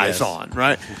Levi's on,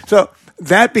 right? So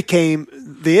that became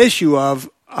the issue of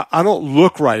I don't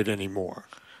look right anymore.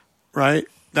 Right?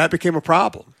 That became a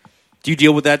problem. Do you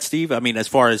deal with that, Steve? I mean, as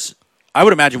far as I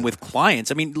would imagine with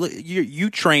clients, I mean, you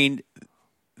trained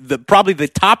probably the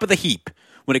top of the heap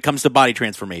when it comes to body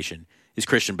transformation is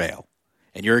Christian Bale.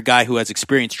 And you're a guy who has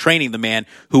experience training the man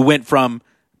who went from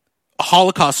a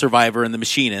Holocaust survivor in The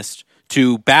Machinist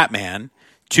to Batman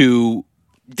to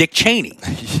Dick Cheney.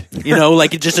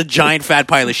 Like just a giant fat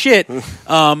pile of shit.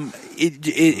 How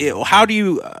do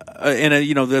you,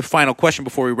 the final question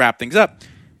before we wrap things up,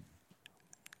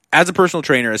 as a personal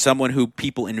trainer, as someone who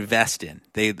people invest in,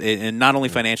 and not only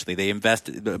financially, they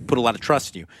put a lot of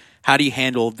trust in you. How do you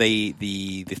handle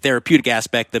the therapeutic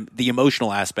aspect, the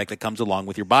emotional aspect that comes along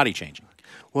with your body changing?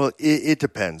 Well, it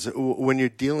depends. When you're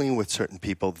dealing with certain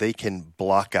people, they can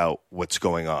block out what's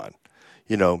going on.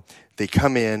 They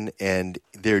come in and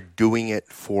they're doing it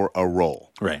for a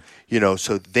role. Right.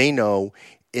 So they know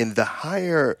in the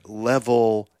higher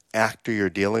level actor you're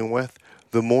dealing with,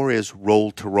 the more is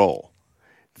role to role.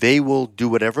 They will do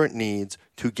whatever it needs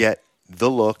to get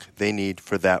the look they need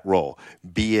for that role,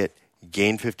 be it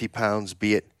gain 50 pounds,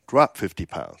 be it drop 50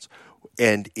 pounds.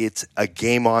 And it's a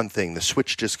game-on thing. The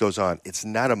switch just goes on. It's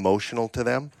not emotional to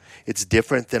them. It's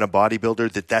different than a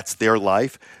bodybuilder that's their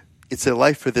life. It's their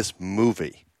life for this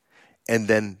movie. And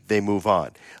then they move on.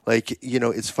 Like,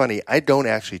 it's funny. I don't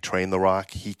actually train The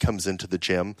Rock. He comes into the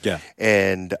gym. Yeah.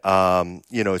 And,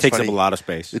 it's takes funny. up a lot of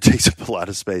space. It takes up a lot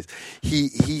of space.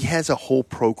 He has a whole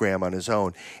program on his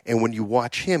own. And when you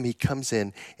watch him, he comes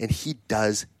in and he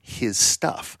does his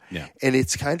stuff. Yeah. And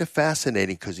it's kind of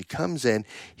fascinating because he comes in,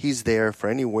 he's there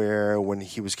for anywhere when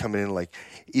he was coming in, like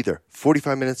either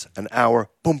 45 minutes, an hour,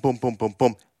 boom, boom, boom, boom,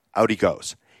 boom, out he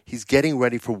goes. He's getting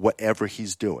ready for whatever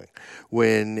he's doing.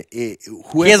 He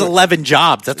has 11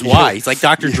 jobs. That's why he's like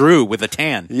Dr. Drew with a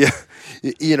tan. Yeah,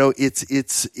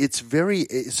 it's very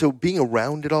so being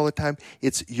around it all the time.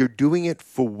 You're doing it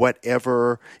for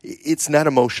whatever. It's not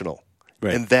emotional,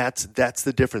 right. And that's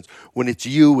the difference. When it's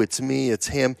you, it's me, it's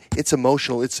him. It's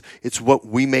emotional. It's what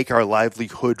we make our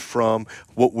livelihood from.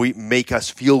 What we make us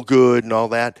feel good and all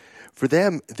that. for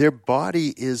them, their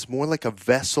body is more like a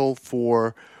vessel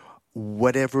for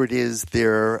whatever it is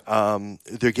they're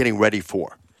getting ready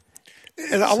for.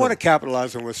 And I want to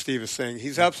capitalize on what Steve is saying.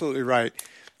 He's absolutely right.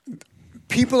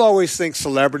 People always think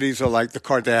celebrities are like the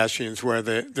Kardashians, where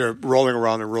they're rolling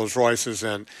around in Rolls Royces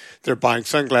and they're buying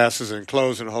sunglasses and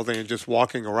clothes and the whole thing and just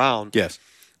walking around. Yes.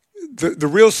 The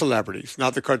real celebrities,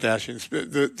 not the Kardashians,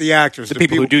 the actors. The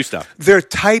people who do stuff. They're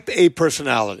type A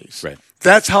personalities. Right.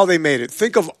 That's how they made it.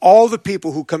 Think of all the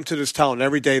people who come to this town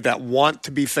every day that want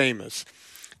to be famous.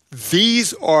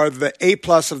 These are the A+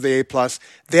 of the A+.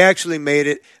 They actually made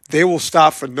it. They will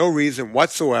stop for no reason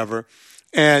whatsoever.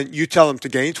 And you tell them to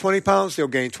gain 20 pounds, they'll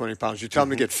gain 20 pounds. You tell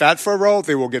them to get fat for a roll,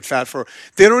 they will get fat for a roll.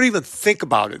 They don't even think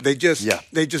about it. They just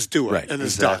do it. Right. And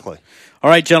it's Exactly. done.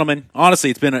 All right, gentlemen.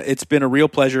 Honestly, it's been a real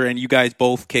pleasure, and you guys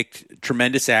both kicked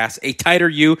tremendous ass. A Tighter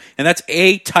U, and that's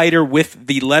A Tighter with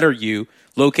the letter U,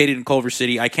 located in Culver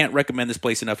City. I can't recommend this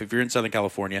place enough if you're in Southern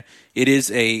California. It is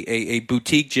a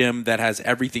boutique gym that has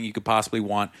everything you could possibly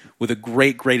want with a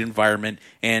great environment.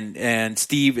 And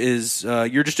Steve is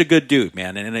you're just a good dude,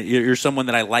 man. And you're someone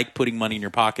that I like putting money in your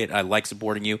pocket. I like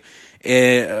supporting you.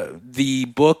 The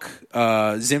book,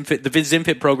 ZymFit, the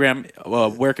ZymFit program,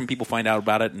 where can people find out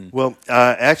about it? And Well,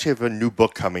 I actually have a new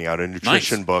book coming out, a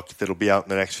nutrition book that'll be out in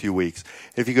the next few weeks.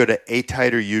 If you go to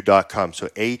atighterU.com, so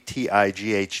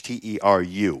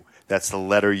ATIGHTERU, that's the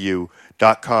letter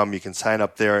U.com, you can sign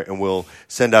up there and we'll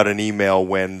send out an email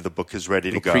when the book is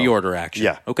ready to go. pre-order action.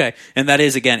 Yeah. Okay. And that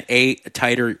is, again, A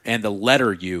Tighter and the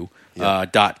letter U.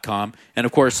 .com. And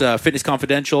of course, Fitness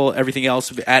Confidential, everything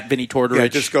else at Vinny Tortorich. Yeah,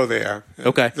 just go there.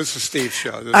 Okay. This is Steve's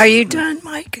show. Are you done,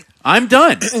 Mike? I'm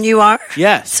done. You are?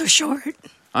 Yes. So short.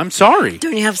 I'm sorry.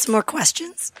 Don't you have some more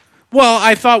questions? Well,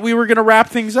 I thought we were going to wrap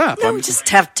things up. No, we just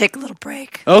have to take a little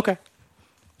break. Okay.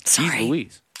 Sorry. Jeez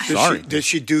Louise. Did Sorry. did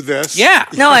she do this? Yeah.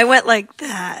 No, I went like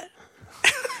that.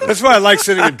 That's why I like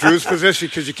sitting in Drew's position,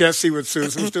 because you can't see what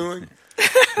Susan's doing.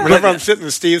 Whenever I'm sitting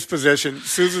in Steve's position,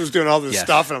 Susan's doing all this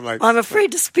stuff, and I'm like, Well, I'm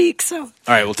afraid to speak, so. All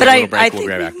right, we'll take a little break. I We'll think be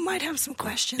right we back. might have some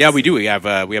questions. Yeah, we do. We have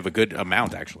a good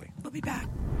amount, actually. We'll be back.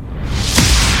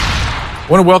 I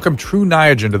want to welcome True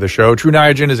Niagen to the show. True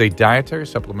Niagen is a dietary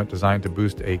supplement designed to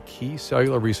boost a key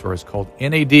cellular resource called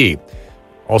NAD,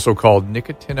 also called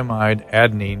nicotinamide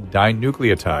adenine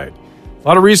dinucleotide. A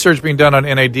lot of research being done on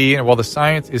NAD, and while the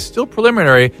science is still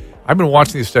preliminary, I've been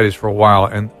watching these studies for a while,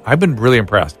 and I've been really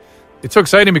impressed. It's so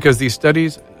exciting because these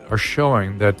studies are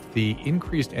showing that the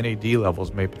increased NAD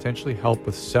levels may potentially help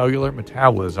with cellular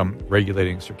metabolism,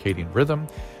 regulating circadian rhythm,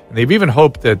 and they've even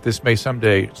hoped that this may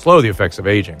someday slow the effects of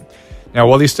aging. Now,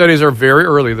 while these studies are very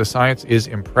early, the science is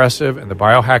impressive, and the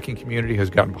biohacking community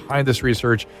has gotten behind this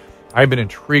research. I've been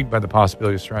intrigued by the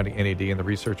possibilities surrounding NAD and the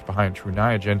research behind True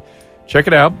Niagen. Check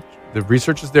it out. The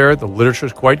research is there. The literature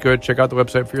is quite good. Check out the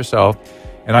website for yourself.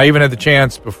 And I even had the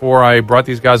chance, before I brought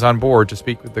these guys on board, to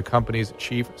speak with the company's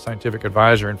chief scientific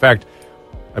advisor. In fact,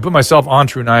 I put myself on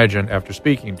True Niagen after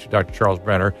speaking to Dr. Charles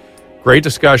Brenner. Great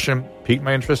discussion, piqued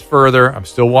my interest further. I'm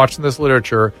still watching this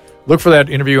literature. Look for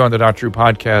that interview on the Dr. Drew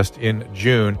podcast in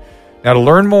June. Now, to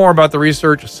learn more about the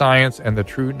research, science, and the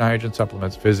True Niagen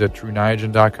supplements, visit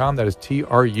TrueNiagen.com. That is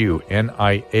TruNiagen,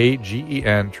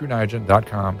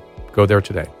 TrueNiagen.com. Go there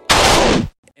today.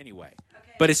 Anyway.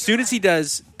 But as soon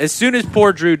as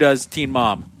poor Drew does Teen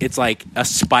Mom, it's like a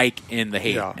spike in the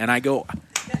hate. Yeah. And I go,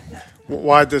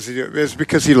 why does he do it? It's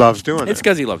because he loves doing it's it.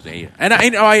 because he loves me. And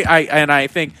I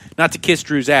think, not to kiss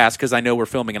Drew's ass, because I know we're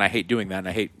filming and I hate doing that, and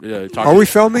I hate talking. Are we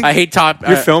filming? I hate talk.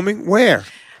 You're filming? Where?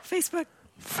 Facebook.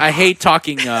 I hate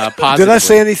talking positively. Did I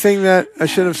say anything that I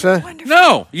should have said? Wonderful.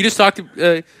 No, you just talked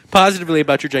positively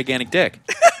about your gigantic dick.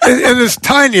 And it's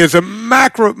tiny. It's a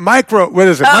micro. What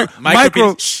is it?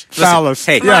 Micro phallus.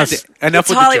 Hey, yes. enough It's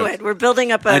with Hollywood. the jokes. We're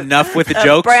building up a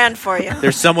jokes. brand for you.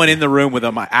 There's someone in the room with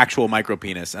an actual micro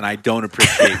penis, and I don't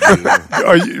appreciate you.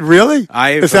 Are you really?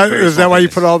 Is that why you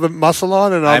penis. put all the muscle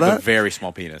on and all I have that? a very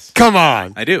small penis. Come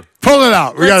on. I do. Pull it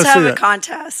out. We got Let's to have see a it.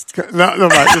 contest. No,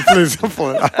 Mike, please don't pull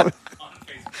it out.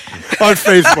 On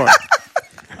Facebook.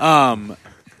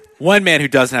 One man who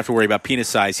doesn't have to worry about penis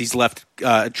size, he's left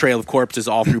a trail of corpses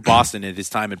all through Boston at his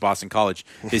time at Boston College,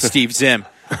 is Steve Zim.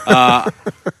 Vinny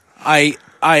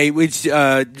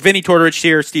Tortorich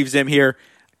here, Steve Zim here.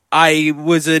 I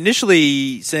was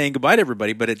initially saying goodbye to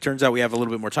everybody, but it turns out we have a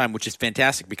little bit more time, which is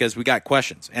fantastic because we got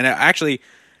questions. And I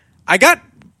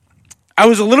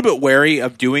was a little bit wary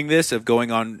of doing this, of going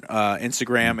on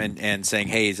Instagram and saying,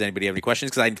 hey, does anybody have any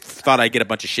questions? Because I thought I'd get a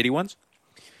bunch of shitty ones.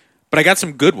 But I got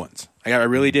some good ones. I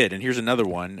really did. And here's another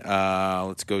one.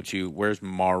 Let's go to, where's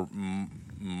Morrow?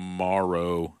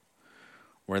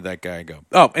 Where'd that guy go?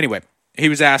 Oh, anyway, he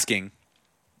was asking,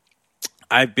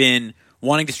 I've been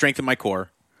wanting to strengthen my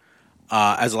core,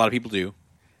 as a lot of people do,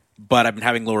 but I've been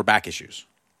having lower back issues.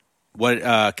 What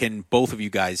can both of you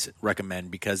guys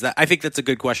recommend? Because I think that's a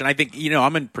good question. I think,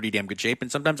 I'm in pretty damn good shape,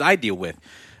 and sometimes I deal with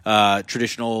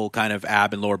traditional kind of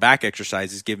ab and lower back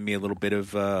exercises, giving me a little bit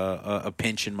of a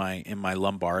pinch in my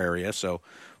lumbar area. So,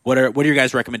 what are your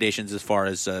guys' recommendations as far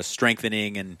as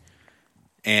strengthening and?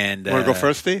 Want to go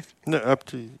first, Steve? No, up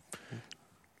to you.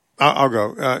 I'll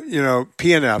go.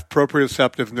 PNF,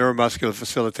 proprioceptive neuromuscular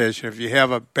facilitation. If you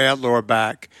have a bad lower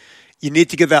back, you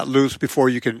need to get that loose before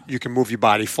you can move your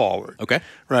body forward. Okay.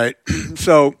 Right?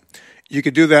 So you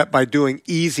can do that by doing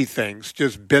easy things,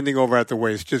 just bending over at the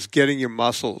waist, just getting your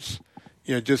muscles,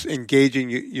 just engaging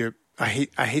your I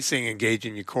hate saying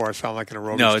engaging your core. I sound like an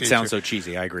aerobics No, it teacher. sounds so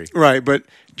cheesy. I agree. Right, but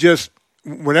just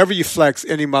whenever you flex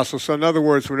any muscle, so in other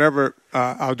words, whenever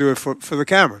I'll do it for the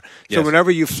camera. So Yes.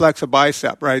 whenever you flex a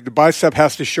bicep, right, the bicep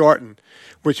has to shorten,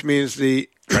 which means the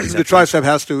tricep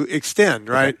has to extend,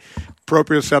 right? Okay.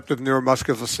 Proprioceptive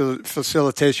neuromuscular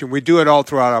facilitation. We do it all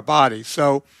throughout our body.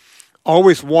 So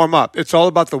always warm up. It's all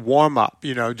about the warm up.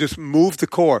 Just move the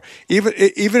core. Even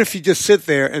if you just sit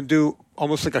there and do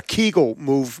almost like a Kegel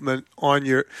movement on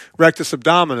your rectus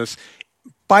abdominis,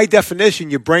 by definition,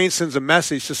 your brain sends a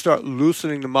message to start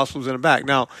loosening the muscles in the back.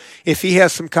 Now, if he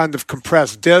has some kind of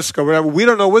compressed disc or whatever, we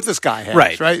don't know what this guy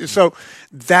has, right? So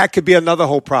that could be another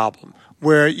whole problem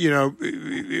where,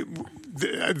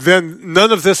 then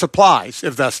none of this applies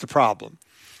if that's the problem,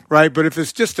 right? But if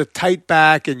it's just a tight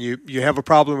back and you have a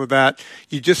problem with that,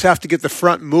 you just have to get the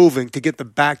front moving to get the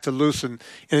back to loosen,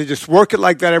 and just work it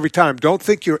like that every time. Don't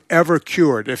think you're ever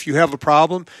cured. If you have a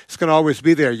problem, it's going to always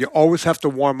be there. You always have to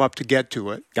warm up to get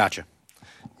to it. Gotcha.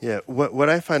 Yeah, what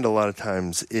I find a lot of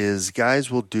times is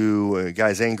guys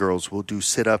and girls will do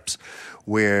sit-ups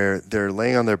where they're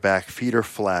laying on their back, feet are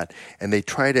flat, and they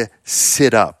try to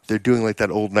sit up. They're doing like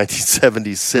that old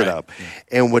 1970s sit-up. Right.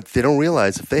 And what they don't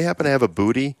realize, if they happen to have a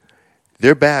booty,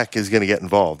 their back is going to get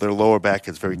involved. Their lower back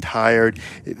is very tired.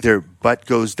 Their butt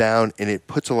goes down, and it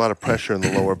puts a lot of pressure in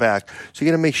the lower back. So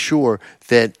you got to make sure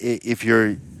that if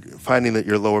you're finding that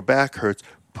your lower back hurts,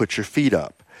 put your feet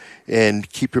up and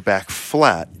keep your back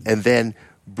flat, and then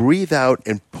breathe out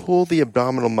and pull the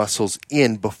abdominal muscles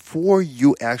in before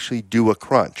you actually do a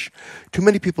crunch. Too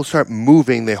many people start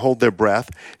moving, they hold their breath.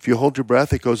 If you hold your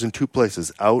breath, it goes in two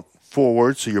places, out,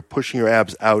 forward, so you're pushing your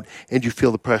abs out, and you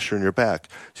feel the pressure in your back.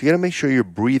 So you got to make sure you're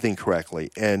breathing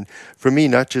correctly. And for me,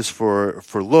 not just for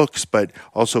looks, but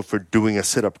also for doing a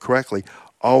sit-up correctly,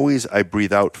 always I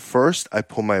breathe out first, I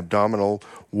pull my abdominal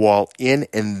wall in,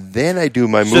 and then I do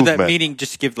my movement. So that meaning,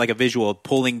 just to give like a visual,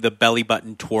 pulling the belly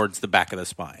button towards the back of the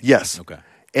spine. Yes. Okay.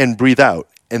 And breathe out,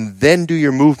 and then do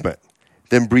your movement.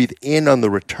 Then breathe in on the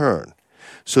return.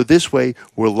 So this way,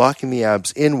 we're locking the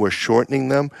abs in, we're shortening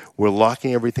them, we're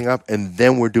locking everything up, and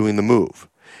then we're doing the move.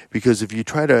 Because if you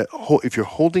if you're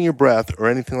holding your breath or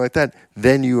anything like that,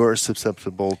 then you are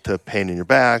susceptible to pain in your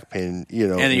back, pain,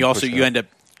 And then you end up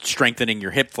strengthening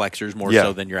your hip flexors more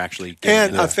so than you're actually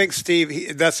getting. And I think,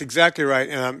 Steve, that's exactly right,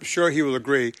 and I'm sure he will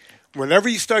agree. Whenever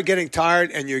you start getting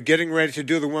tired and you're getting ready to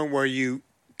do the one where you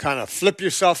kind of flip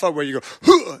yourself up, where you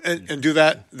go and do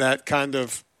that kind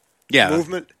of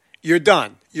movement, you're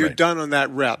done. You're done on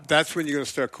that rep. That's when you're going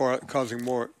to start causing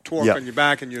more torque on your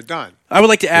back, and you're done. I would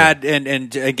like to add and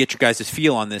get your guys'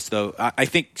 feel on this, though. I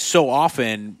think so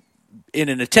often, in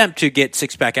an attempt to get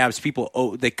six-pack abs,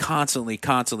 people they constantly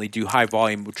do high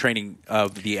volume training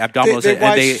of the abdominals.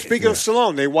 Speaking of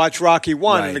Stallone, they watch Rocky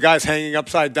 1, and the guy's hanging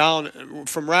upside down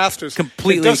from rafters,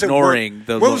 completely ignoring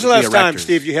the. When was the last time,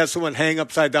 Steve, you had someone hang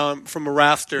upside down from a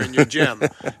rafter in your gym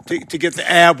to get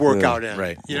the ab workout in?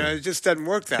 Right. It just doesn't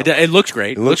work that way. It looks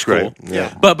great. It looks great. Cool.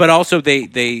 Yeah. But also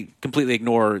they completely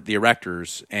ignore the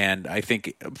erectors, and I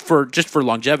think for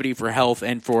longevity, for health,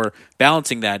 and for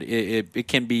balancing that, it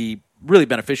can be really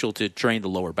beneficial to train the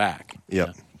lower back.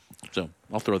 Yeah. So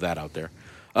I'll throw that out there.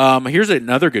 Here's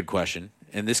another good question,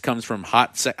 and this comes from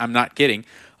I'm not kidding.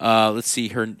 Let's see.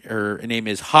 Her name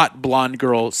is Hot Blonde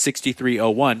Girl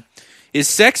 6301. Is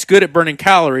sex good at burning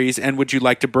calories, and would you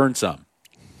like to burn some?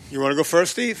 You want to go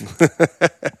first, Steve?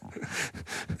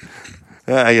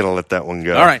 I gotta let that one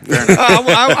go. All right. Fair enough.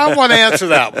 I want to answer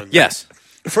that one. Yes.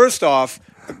 First off,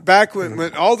 back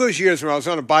when all those years when I was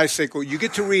on a bicycle, you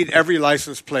get to read every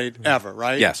license plate ever,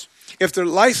 right? Yes. If the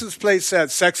license plate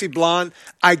said "sexy blonde,"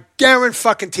 I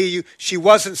guarantee you she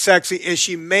wasn't sexy, and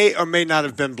she may or may not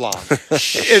have been blonde.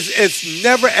 It's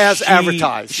never as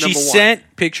advertised. She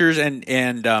sent pictures,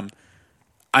 and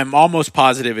I'm almost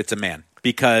positive it's a man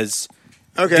because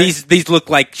these look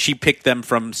like she picked them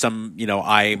from some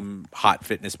I'm hot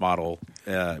fitness model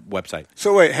website.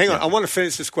 So wait, hang on. I want to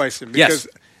finish this question because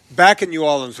back in New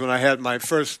Orleans when I had my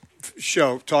first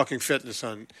show, Talking Fitness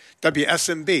on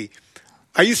WSMB,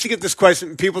 I used to get this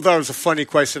question. People thought it was a funny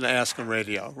question to ask on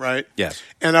radio, right? Yes.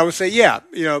 And I would say,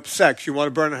 sex. You want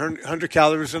to burn 100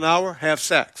 calories an hour? Have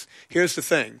sex. Here's the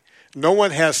thing. No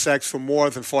one has sex for more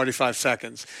than 45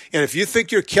 seconds. And if you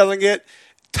think you're killing it,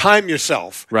 time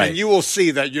yourself. Right. And you will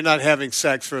see that you're not having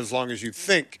sex for as long as you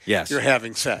think Yes. you're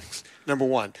having sex. Number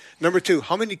one. Number two,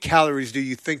 how many calories do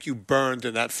you think you burned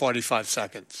in that 45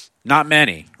 seconds? Not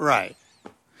many. Right.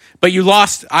 But you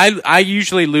lost. I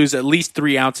usually lose at least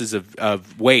 3 ounces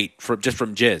of weight just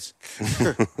from jizz,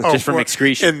 just from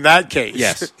excretion. In that case,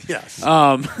 Yes. yes.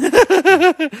 By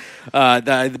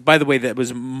the way, that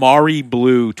was Mari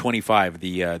Blue 25.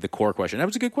 The core question. That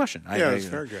was a good question. It's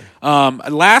very good.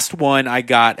 Last one I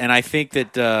got, and I think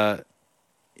that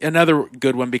another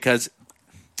good one because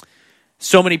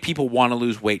so many people want to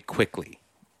lose weight quickly,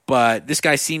 but this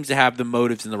guy seems to have the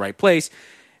motives in the right place.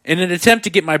 In an attempt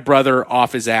to get my brother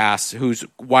off his ass, who's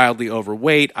wildly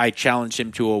overweight, I challenged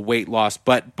him to a weight loss.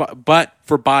 But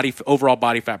for overall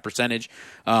body fat percentage,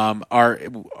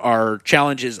 our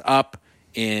challenge is up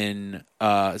in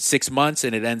 6 months,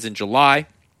 and it ends in July.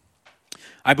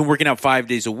 I've been working out 5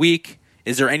 days a week.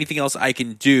 Is there anything else I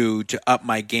can do to up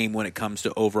my game when it comes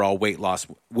to overall weight loss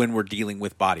when we're dealing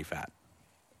with body fat?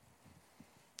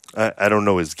 I don't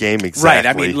know his game exactly. Right.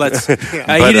 I mean, let's. He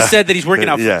just said that he's working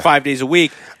out 5 days a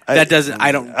week. That doesn't.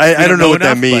 I don't know what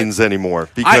that means anymore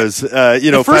because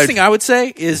the first thing I would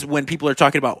say is when people are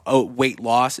talking about weight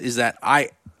loss is that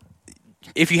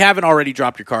if you haven't already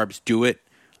dropped your carbs, do it.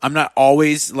 I'm not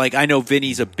always I know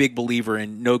Vinny's a big believer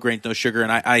in no grains, no sugar,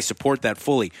 and I support that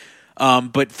fully.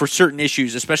 But for certain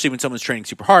issues, especially when someone's training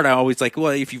super hard, I always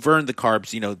if you've earned the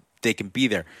carbs, they can be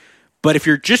there. But if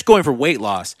you're just going for weight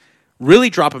loss,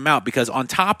 really drop them out because on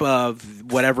top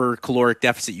of whatever caloric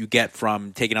deficit you get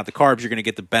from taking out the carbs, you're going to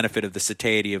get the benefit of the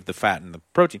satiety of the fat and the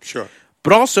protein. Sure.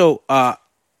 But also,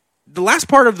 the last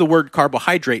part of the word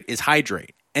carbohydrate is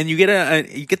hydrate. And you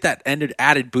get that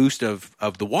added boost of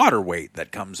the water weight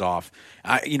that comes off.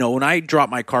 When I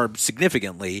drop my carbs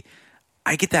significantly,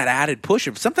 I get that added push.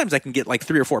 Sometimes I can get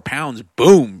 3 or 4 pounds,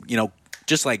 boom,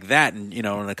 just like that in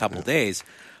a couple of days.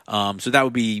 So that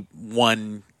would be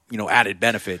one added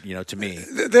benefit, to me.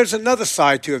 There's another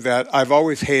side to that I've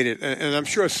always hated, and I'm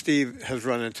sure Steve has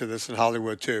run into this in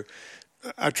Hollywood too.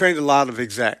 I trained a lot of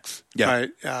execs, right?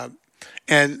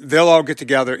 And they'll all get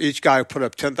together. Each guy will put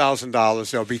up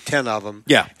 $10,000. There'll be 10 of them.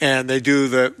 Yeah. And they do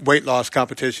the weight loss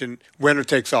competition, winner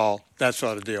takes all, that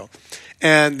sort of deal.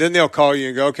 And then they'll call you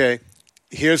and go, okay,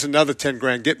 here's another 10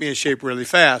 grand. Get me in shape really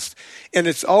fast. And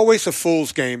it's always a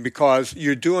fool's game because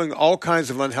you're doing all kinds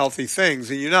of unhealthy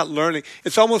things and you're not learning.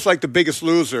 It's almost like The Biggest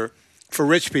Loser for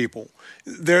rich people.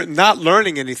 They're not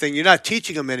learning anything. You're not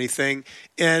teaching them anything.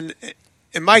 And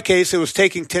in my case, it was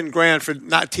taking 10 grand for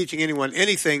not teaching anyone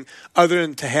anything other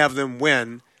than to have them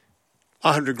win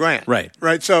 100 grand. Right.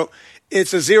 Right. So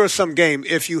it's a zero-sum game.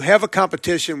 If you have a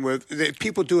competition with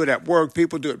people do it at work,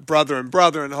 people do it brother and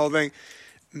the whole thing.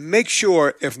 Make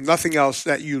sure, if nothing else,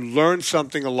 that you learn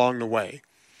something along the way.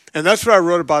 And that's what I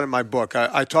wrote about in my book.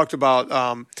 I talked about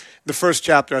the first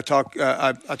chapter. I talk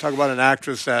about an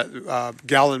actress that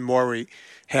Galen Morey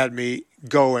had me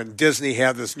go, and Disney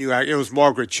had this new act. It was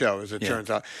Margaret Cho, as it turns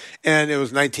out. And it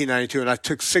was 1992, and I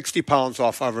took 60 pounds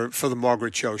off of her for the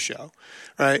Margaret Cho show,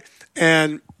 right?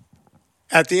 And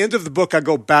at the end of the book, I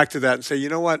go back to that and say, you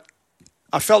know what?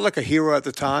 I felt like a hero at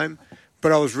the time,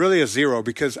 but I was really a zero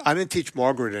because I didn't teach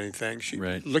Margaret anything.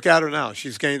 Look at her now.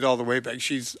 She's gained all the weight back.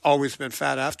 She's always been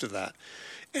fat after that.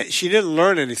 She didn't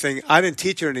learn anything. I didn't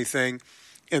teach her anything.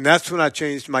 And that's when I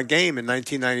changed my game in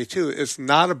 1992. It's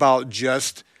not about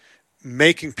just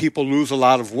making people lose a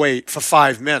lot of weight for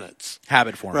 5 minutes.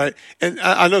 Habit forming. Right? And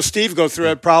I know Steve goes through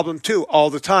that problem too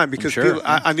all the time because sure. people,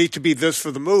 I need to be this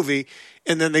for the movie,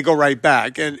 and then they go right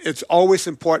back. And it's always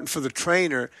important for the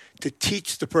trainer to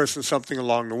teach the person something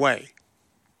along the way.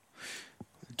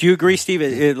 Do you agree,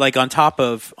 Steve? Like on top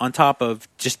of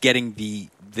just getting the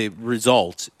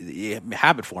results,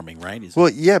 habit forming, right? Well,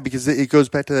 yeah, because it goes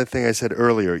back to that thing I said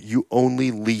earlier. You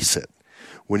only lease it.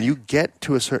 When you get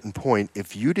to a certain point,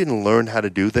 if you didn't learn how to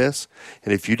do this,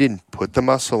 and if you didn't put the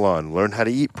muscle on, learn how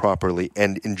to eat properly,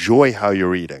 and enjoy how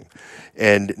you're eating,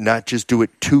 and not just do it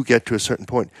to get to a certain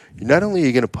point, not only are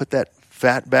you going to put that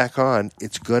fat back on,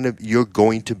 you're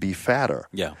going to be fatter.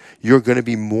 Yeah. You're going to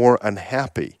be more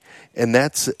unhappy. And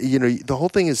that's, the whole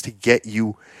thing is to get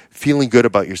you feeling good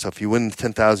about yourself. You win the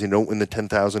 10,000, you don't win the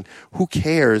 10,000. Who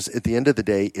cares at the end of the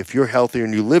day if you're healthier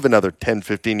and you live another 10,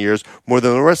 15 years more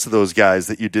than the rest of those guys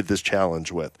that you did this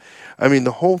challenge with? I mean,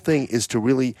 the whole thing is to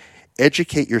really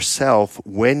educate yourself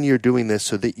when you're doing this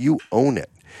so that you own it.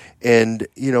 And,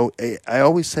 I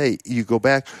always say, you go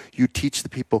back, you teach the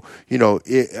people,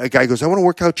 a guy goes, I want to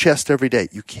work out chest every day.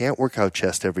 You can't work out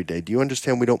chest every day. Do you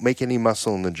understand? We don't make any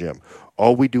muscle in the gym.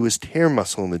 All we do is tear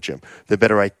muscle in the gym. The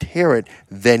better I tear it,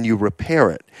 then you repair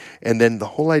it. And then the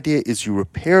whole idea is you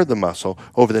repair the muscle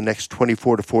over the next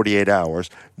 24 to 48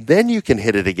 hours. Then you can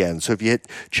hit it again. So if you hit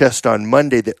chest on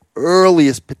Monday, the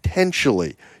earliest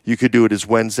potentially you could do it is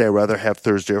Wednesday. I'd rather have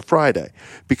Thursday or Friday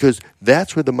because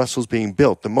that's where the muscle's being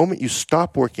built. The moment you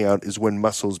stop working out is when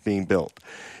muscle's being built.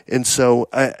 And so,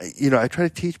 I try to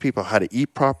teach people how to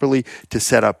eat properly, to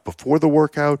set up before the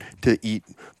workout, to eat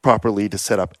properly, to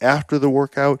set up after the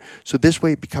workout. So this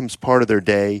way it becomes part of their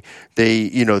day. They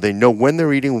know when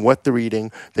they're eating, what they're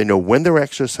eating. They know when they're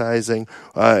exercising.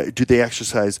 Do they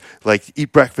exercise, like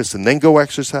eat breakfast and then go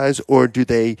exercise? Or do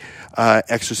they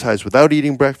exercise without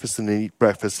eating breakfast and then eat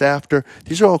breakfast after?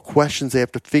 These are all questions they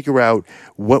have to figure out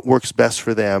what works best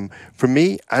for them. For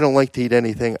me, I don't like to eat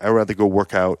anything. I'd rather go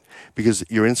work out because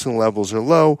your insulin levels are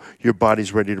low, your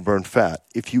body's ready to burn fat.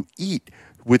 If you eat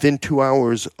within 2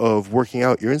 hours of working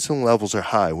out, your insulin levels are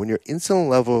high. When your insulin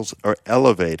levels are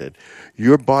elevated,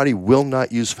 your body will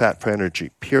not use fat for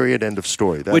energy, period, end of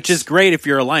story. Which is great if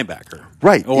you're a linebacker.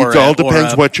 Right. It all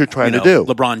depends what you're trying to do.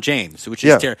 LeBron James, which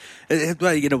is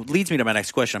leads me to my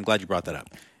next question. I'm glad you brought that up.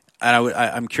 And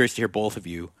I'm curious to hear both of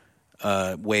you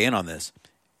weigh in on this.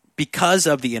 Because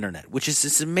of the internet, which is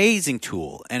this amazing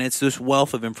tool, and it's this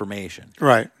wealth of information.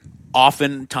 Right.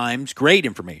 Oftentimes great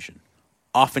information.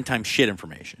 Oftentimes shit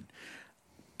information.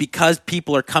 Because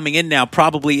people are coming in now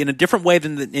probably in a different way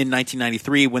than in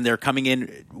 1993 when they're coming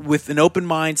in with an open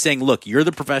mind saying, look, you're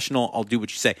the professional, I'll do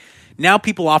what you say. Now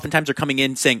people oftentimes are coming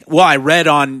in saying, well, I read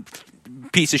on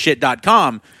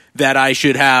pieceofshit.com that I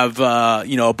should have,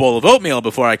 a bowl of oatmeal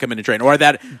before I come in and train, or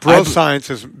that bro science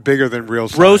is bigger than real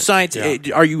science. Bro science.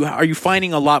 Yeah. Are you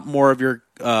finding a lot more of your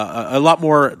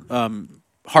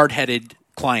hard-headed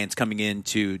clients coming in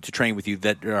to train with you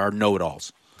that are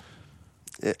know-it-alls?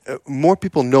 More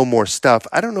people know more stuff.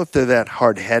 I don't know if they're that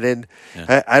hard-headed.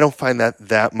 Yeah. I don't find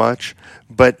that much,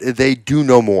 but they do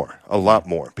know more, a lot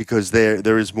more, because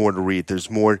there is more to read. There's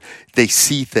more. They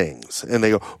see things and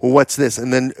they go, well, what's this?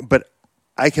 And then, but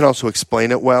I can also explain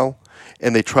it well,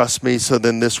 and they trust me. So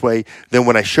then this way, then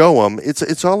when I show them,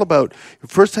 it's all about,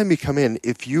 first time you come in,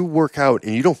 if you work out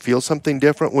and you don't feel something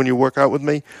different when you work out with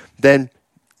me, then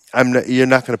you're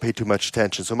not going to pay too much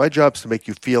attention. So my job is to make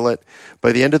you feel it.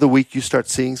 By the end of the week, you start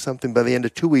seeing something. By the end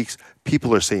of 2 weeks,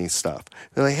 people are seeing stuff.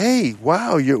 They're like, hey,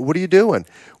 wow, what are you doing?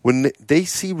 When they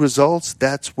see results,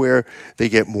 that's where they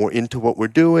get more into what we're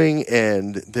doing,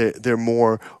 and they're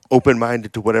more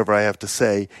open-minded to whatever I have to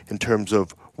say in terms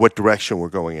of what direction we're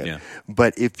going in. Yeah.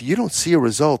 But if you don't see a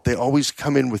result, they always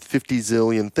come in with 50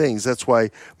 zillion things. That's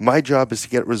why my job is to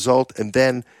get a result, and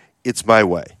then it's my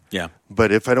way. Yeah.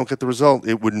 But if I don't get the result,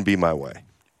 it wouldn't be my way.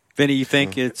 Vinny, you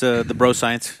think it's the bro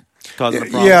science causing the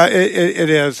problem? Yeah, it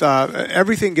is.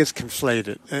 Everything gets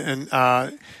conflated. And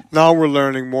now we're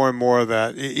learning more and more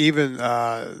that even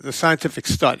the scientific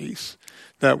studies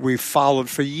that we've followed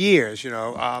for years, they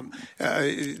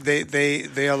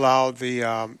allow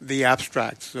the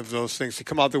abstracts of those things to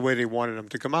come out the way they wanted them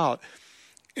to come out.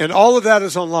 And all of that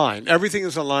is online. Everything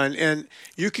is online. And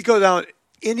you could go down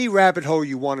any rabbit hole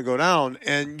you want to go down,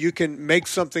 and you can make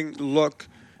something look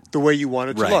the way you want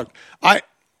it to look.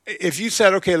 If you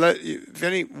said, okay,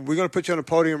 Vinny, we're going to put you on a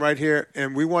podium right here,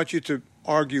 and we want you to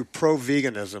argue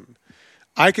pro-veganism,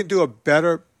 I can do a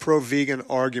better pro-vegan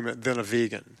argument than a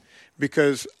vegan,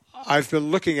 because I've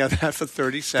been looking at that for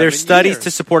 37 years. There's studies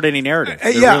to support any narrative.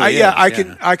 I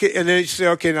can, and then you say,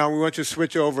 okay, now we want you to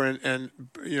switch over and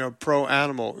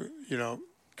pro-animal,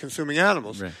 consuming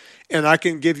animals. Right. And I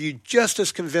can give you just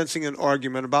as convincing an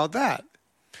argument about that,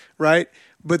 right?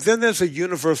 But then there's a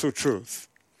universal truth.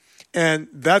 And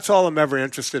that's all I'm ever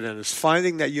interested in, is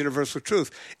finding that universal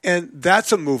truth. And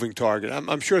that's a moving target.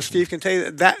 I'm sure Steve can tell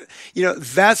you that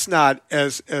that's not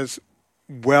as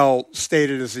well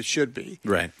stated as it should be.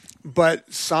 Right.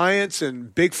 But science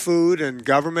and big food and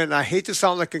government, and I hate to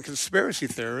sound like a conspiracy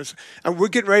theorist, and we're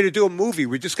getting ready to do a movie.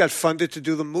 We just got funded to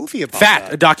do the movie about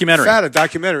that. A documentary. A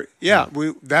documentary. Yeah,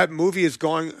 that movie is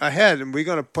going ahead, and we're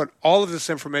going to put all of this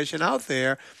information out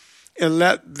there and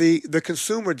let the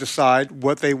consumer decide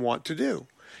what they want to do.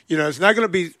 It's not going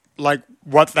to be like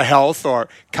What the Health or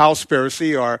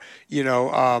Cowspiracy or,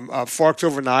 Forks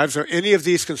Over Knives or any of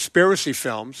these conspiracy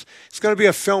films. It's going to be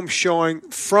a film showing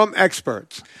from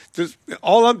experts.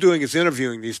 All I'm doing is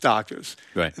interviewing these doctors.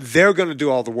 Right. They're going to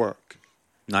do all the work.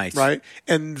 Nice. Right?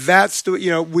 And that's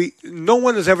no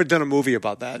one has ever done a movie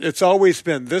about that. It's always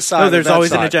been this side. No, there's or that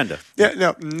always an side. agenda.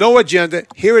 Yeah, no agenda.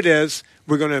 Here it is.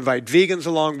 We're going to invite vegans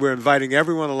along. We're inviting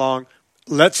everyone along.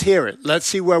 Let's hear it. Let's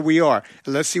see where we are.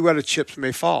 And let's see where the chips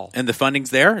may fall. And the funding's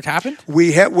there? It happened?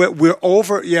 We're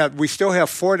over. Yeah, we still have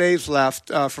 4 days left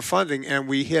for funding, and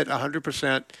we hit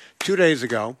 100% 2 days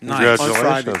ago Nice. on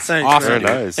Friday. Thanks, Awesome. man.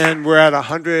 Very nice. And we're at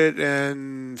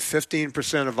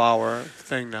 115% of our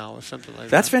thing now, or something like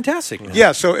That's that. fantastic. Man.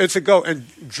 Yeah, so it's a go. And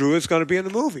Drew is going to be in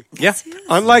the movie. Yeah.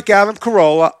 Unlike Adam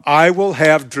Carolla, I will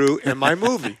have Drew in my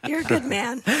movie. You're a good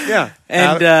man. Yeah.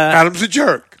 And, Adam's a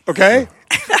jerk, okay?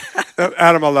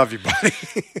 Adam, I love you, buddy.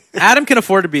 Adam can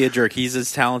afford to be a jerk. He's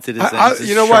as talented as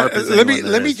You know what? as Let me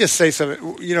anyone there let me is. just say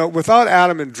something. Without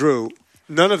Adam and Drew,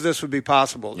 none of this would be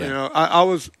possible. Yeah. I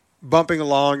was bumping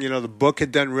along. The book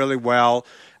had done really well.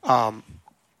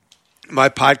 My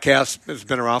podcast has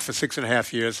been around for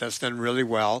 6.5 years. That's done really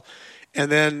well.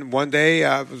 And then one day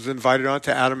I was invited on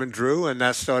to Adam and Drew, and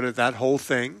that started that whole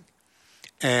thing.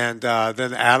 And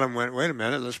then Adam went, wait a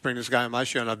minute, let's bring this guy on my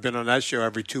show. And I've been on that show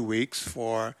every 2 weeks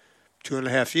for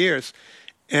 2.5 years.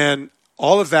 And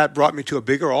all of that brought me to a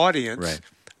bigger audience Right.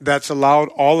 that's allowed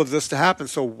all of this to happen.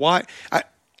 So why? I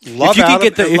love If you Adam can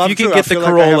get the and love if you Drew. can I get the feel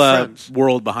like I have Corolla friends.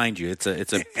 world behind you, it's a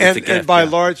gift. And by yeah.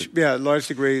 large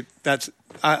degree, that's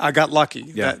I got lucky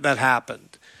Yeah. that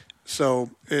happened. So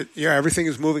everything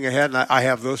is moving ahead, and I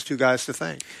have those two guys to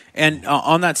thank. And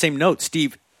on that same note,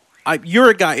 Steve, you're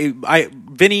a guy.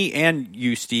 Vinny and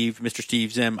you, Steve, Mr.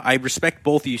 Steve Zim. I respect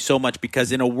both of you so much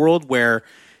because in a world where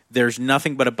there's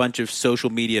nothing but a bunch of social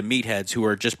media meatheads who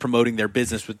are just promoting their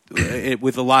business with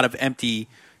a lot of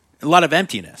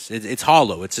emptiness. It's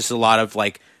hollow. It's just a lot of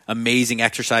like amazing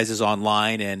exercises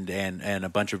online and a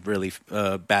bunch of really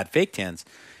bad fake tans.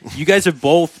 You guys have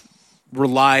both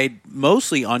relied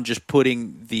mostly on just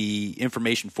putting the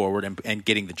information forward and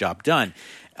getting the job done.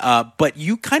 But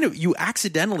you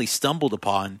accidentally stumbled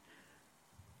upon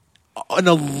an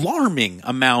alarming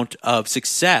amount of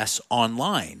success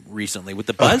online recently with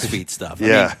the BuzzFeed stuff.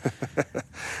 Yeah.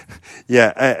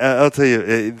 I'll tell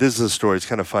you, this is a story. It's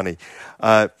kind of funny.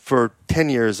 For 10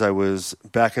 years, I was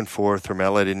back and forth from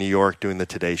LA to New York doing the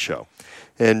Today Show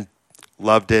and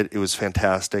loved it. It was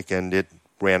fantastic, and it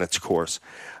ran its course.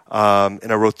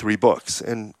 And I wrote 3 books,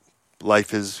 and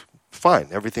life is fine.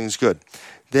 Everything's good.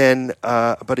 Then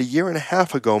about a year and a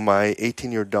half ago, my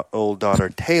 18-year-old daughter,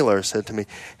 Taylor, said to me,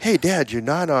 hey, Dad, you're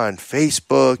not on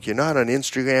Facebook, you're not on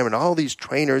Instagram, and all these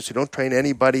trainers who don't train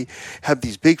anybody have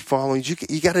these big followings.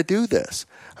 You got to do this.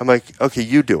 I'm like, okay,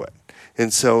 you do it.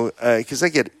 And so, because I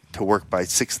get to work by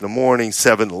 6 in the morning,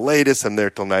 7 the latest, I'm there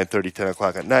till 9:30, 10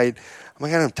 o'clock at night. I'm like,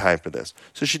 I don't have time for this.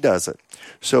 So she does it.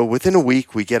 So within a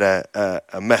week, we get a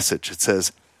message. It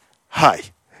says, hi.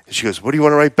 And she goes, what do you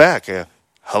want to write back? I go,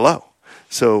 hello.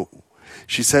 So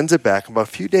she sends it back. About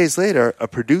a few days later, a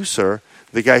producer,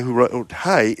 the guy who wrote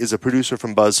hi, is a producer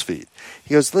from BuzzFeed.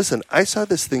 He goes, listen, I saw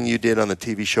this thing you did on the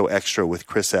TV show Extra with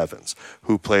Chris Evans,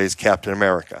 who plays Captain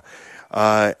America.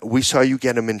 We saw you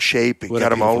get him in shape, What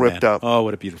got a him all beautiful ripped man. up. Oh,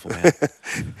 what a beautiful man.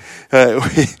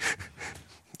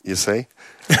 You see?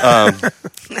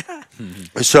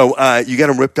 So you got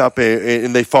him ripped up,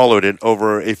 and they followed it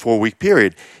over a 4-week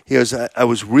period. He goes, I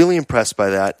was really impressed by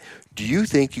that. Do you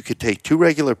think you could take 2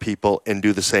 regular people and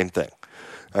do the same thing?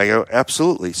 I go,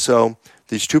 absolutely. So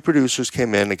these 2 producers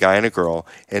came in, a guy and a girl,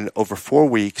 and over 4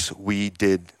 weeks we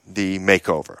did the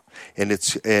makeover. And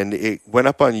it went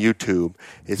up on YouTube.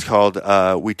 It's called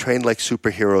We Trained Like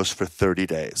Superheroes for 30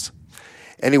 Days.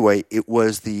 Anyway, it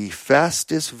was the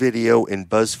fastest video in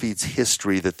BuzzFeed's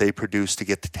history that they produced to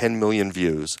get to 10 million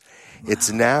views.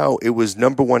 Wow. It was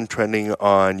 #1 trending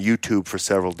on YouTube for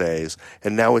several days,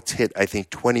 and now it's hit, I think,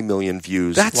 20 million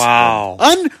views. That's Wow.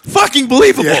 unfucking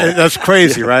believable. Yeah, that's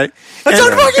crazy, right? That's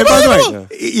unfucking by the believable. way,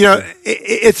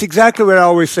 it's exactly what I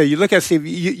always say. You look at Steve,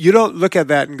 you don't look at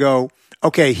that and go,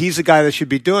 okay, he's the guy that should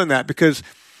be doing that. Because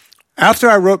after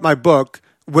I wrote my book,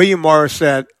 William Morris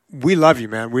said, we love you,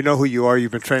 man. We know who you are.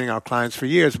 You've been training our clients for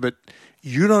years, but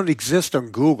you don't exist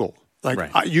on Google. Like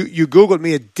Right. you Googled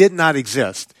me, it did not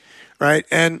exist, right?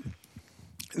 And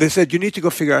they said, you need to go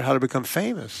figure out how to become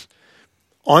famous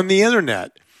on the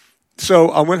internet. So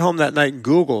I went home that night and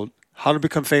Googled how to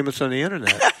become famous on the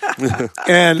internet.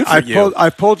 And I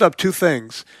pulled up 2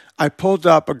 things. I pulled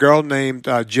up a girl named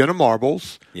Jenna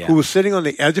Marbles, Yeah. who was sitting on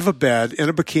the edge of a bed in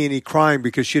a bikini crying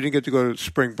because she didn't get to go to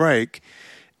spring break.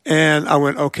 And I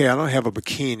went, okay, I don't have a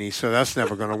bikini, so that's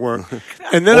never going to work.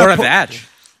 And then Or a badge.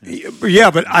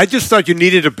 Yeah, but I just thought you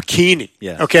needed a bikini.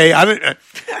 Yeah. Okay.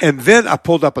 And then I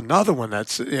pulled up another one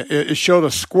it showed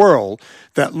a squirrel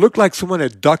that looked like someone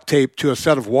had duct tape to a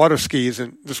set of water skis,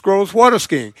 and the squirrel was water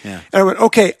skiing. Yeah. And I went,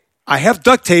 okay, I have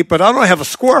duct tape, but I don't have a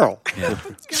squirrel. Yeah.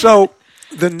 So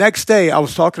the next day, I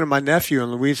was talking to my nephew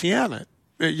in Louisiana,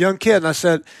 a young kid, and I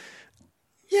said,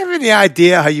 "You have any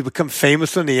idea how you become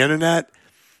famous on the internet?"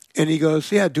 And he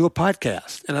goes, "Yeah, do a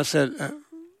podcast." And I said,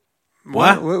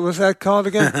 What was that called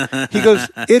again? He goes,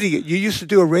 "Idiot, you used to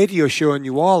do a radio show in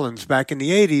New Orleans back in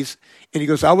the 80s." And he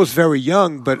goes, "I was very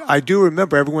young, but I do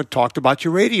remember everyone talked about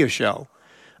your radio show."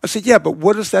 I said, "Yeah, but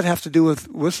what does that have to do with,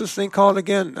 what's this thing called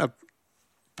again? A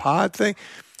pod thing?"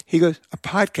 He goes, "A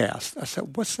podcast." I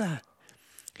said, "What's that?"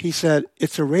 He said,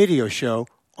 "It's a radio show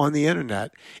on the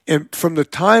internet." And from the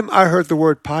time I heard the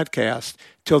word podcast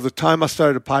till the time I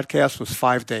started a podcast was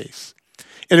 5 days.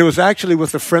 And it was actually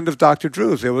with a friend of Dr.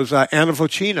 Drew's. It was Anna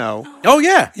Vocino. Oh,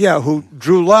 yeah. Yeah, who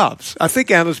Drew loves. I think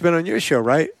Anna's been on your show,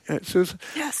 right, Susan?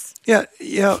 Yes. Yeah.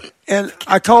 And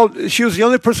I called. She was the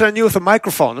only person I knew with a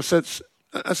microphone. I said,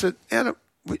 "Anna,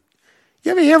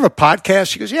 you ever hear of a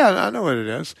podcast?" She goes, "Yeah, I know what it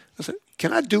is." I said,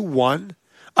 "Can I do one?"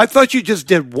 I thought you just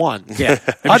did one. Yeah.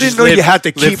 I didn't know you had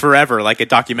to live keep forever, like a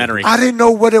documentary. I didn't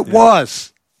know what it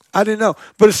was. I didn't know.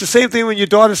 But it's the same thing when your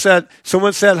daughter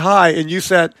someone said hi, and you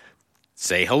said,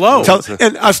 Say hello.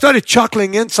 and I started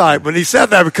chuckling inside when he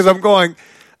said that, because I'm going,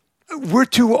 we're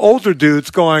two older dudes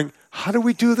going, how do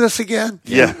we do this again?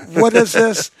 Yeah. What is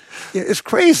this? Yeah, it's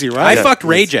crazy, right? I fucked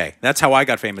Ray J. That's how I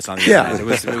got famous on the Yeah.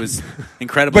 internet. It was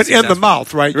incredibly But in the successful.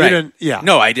 mouth, right? Right. You didn't, yeah.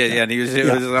 No, I did. Yeah, and he was, it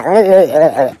Yeah. was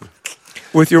like,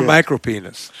 With your micro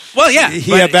penis. well, yeah.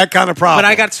 He but- had that kind of problem. But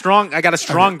I got a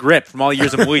strong grip from all the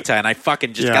years of Muay Thai, and I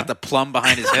fucking just Yeah. got the plum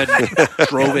behind his head and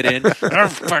drove it in. Oh,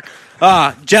 fuck.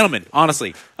 Gentlemen,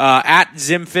 honestly, at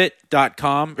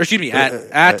zimfit.com, or excuse me,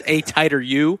 at a tighter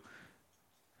you.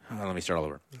 Let me start all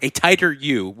over. A tighter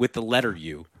you with the letter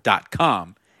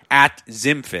U.com at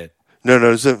Zimfit.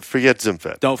 No, forget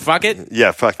Zimfit. Don't fuck it?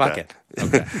 Yeah, fuck Fuck that. it.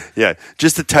 Okay. Yeah,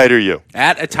 just a tighter you.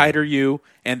 At a tighter you,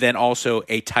 and then also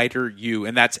a tighter you,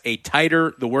 and that's a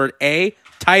tighter, the word a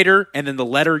tighter, and then the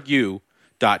letter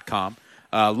u.com.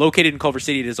 Located in Culver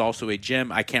City, it is also a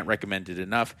gym. I can't recommend it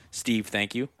enough. Steve,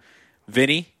 thank you.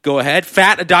 Vinny, go ahead.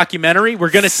 Fat, a documentary.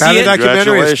 We're going to see it. documentary is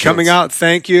Congratulations. coming out.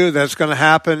 Thank you. That's going to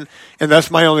happen. And that's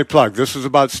my only plug. This is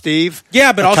about Steve.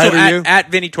 Yeah, but A also tighter you.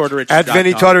 at Vinny Tortorich. At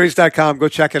VinnyTartaries.com. Go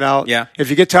check it out. Yeah. If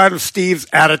you get tired of Steve's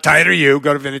at a tighter you,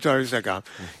 go to VinnyTartaries.com.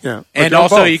 Yeah. But And do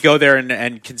also, both. you go there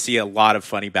and can see a lot of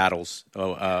funny battles,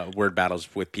 word battles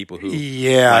with people who.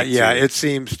 Yeah, like yeah, to- it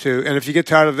seems to. And if you get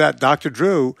tired of that, Dr.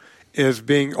 Drew is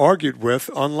being argued with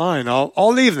online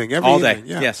all evening, every all day. evening.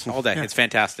 Yeah. Yes, all day. Yeah. It's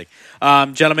fantastic.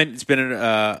 Gentlemen, it's been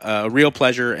a real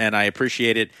pleasure, and I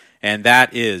appreciate it. And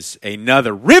that is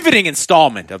another riveting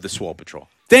installment of the Swole Patrol.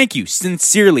 Thank you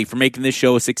sincerely for making this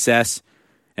show a success,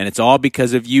 and it's all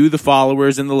because of you, the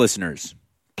followers, and the listeners.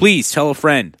 Please tell a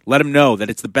friend. Let them know that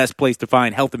it's the best place to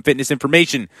find health and fitness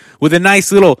information with a nice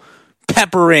little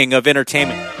peppering of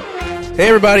entertainment. Hey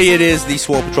everybody, it is the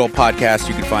Swole Patrol podcast.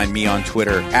 You can find me on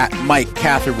Twitter at Mike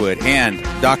Catherwood, and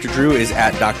Dr. Drew is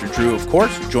at Dr. Drew, of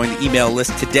course. Join the email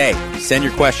list today. Send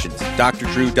your questions,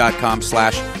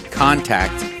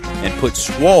 drdrew.com/contact, and put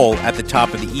Swole at the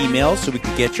top of the email so we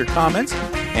can get your comments.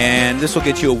 And this will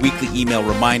get you a weekly email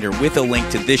reminder with a link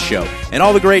to this show and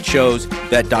all the great shows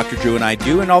that Dr. Drew and I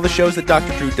do, and all the shows that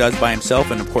Dr. Drew does by himself,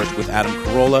 and of course with Adam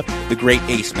Carolla, the great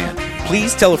Ace Man.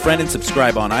 Please tell a friend and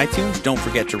subscribe on iTunes. Don't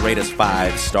forget to rate us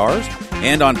 5 stars.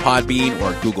 And on Podbean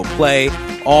or Google Play.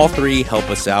 All 3 help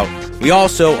us out. We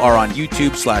also are on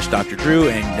YouTube/Dr. Drew,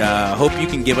 and hope you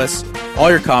can give us all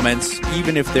your comments,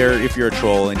 even if you're a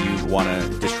troll and you want to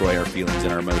destroy our feelings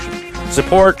and our emotions.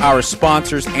 Support our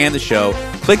sponsors and the show.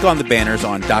 Click on the banners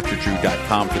on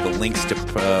drdrew.com for the links to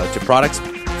products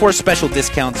for special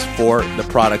discounts for the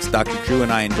products Dr. Drew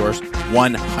and I endorse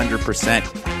 100%.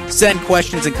 Send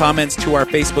questions and comments to our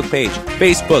Facebook page,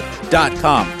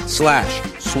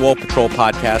 facebook.com/Swole Patrol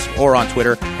Podcast, or on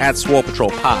Twitter at Swole Patrol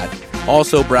Pod.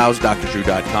 Also, browse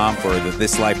drdrew.com for the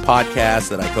This Life podcast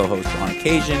that I co-host on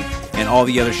occasion, and all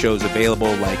the other shows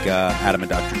available like Adam and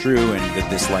Dr. Drew and the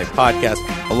This Life podcast.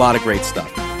 A lot of great stuff.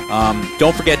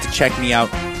 Don't forget to check me out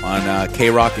on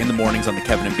K-Rock in the mornings on the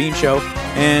Kevin and Bean Show.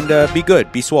 And be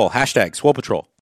good. Be swole. #Swole Patrol.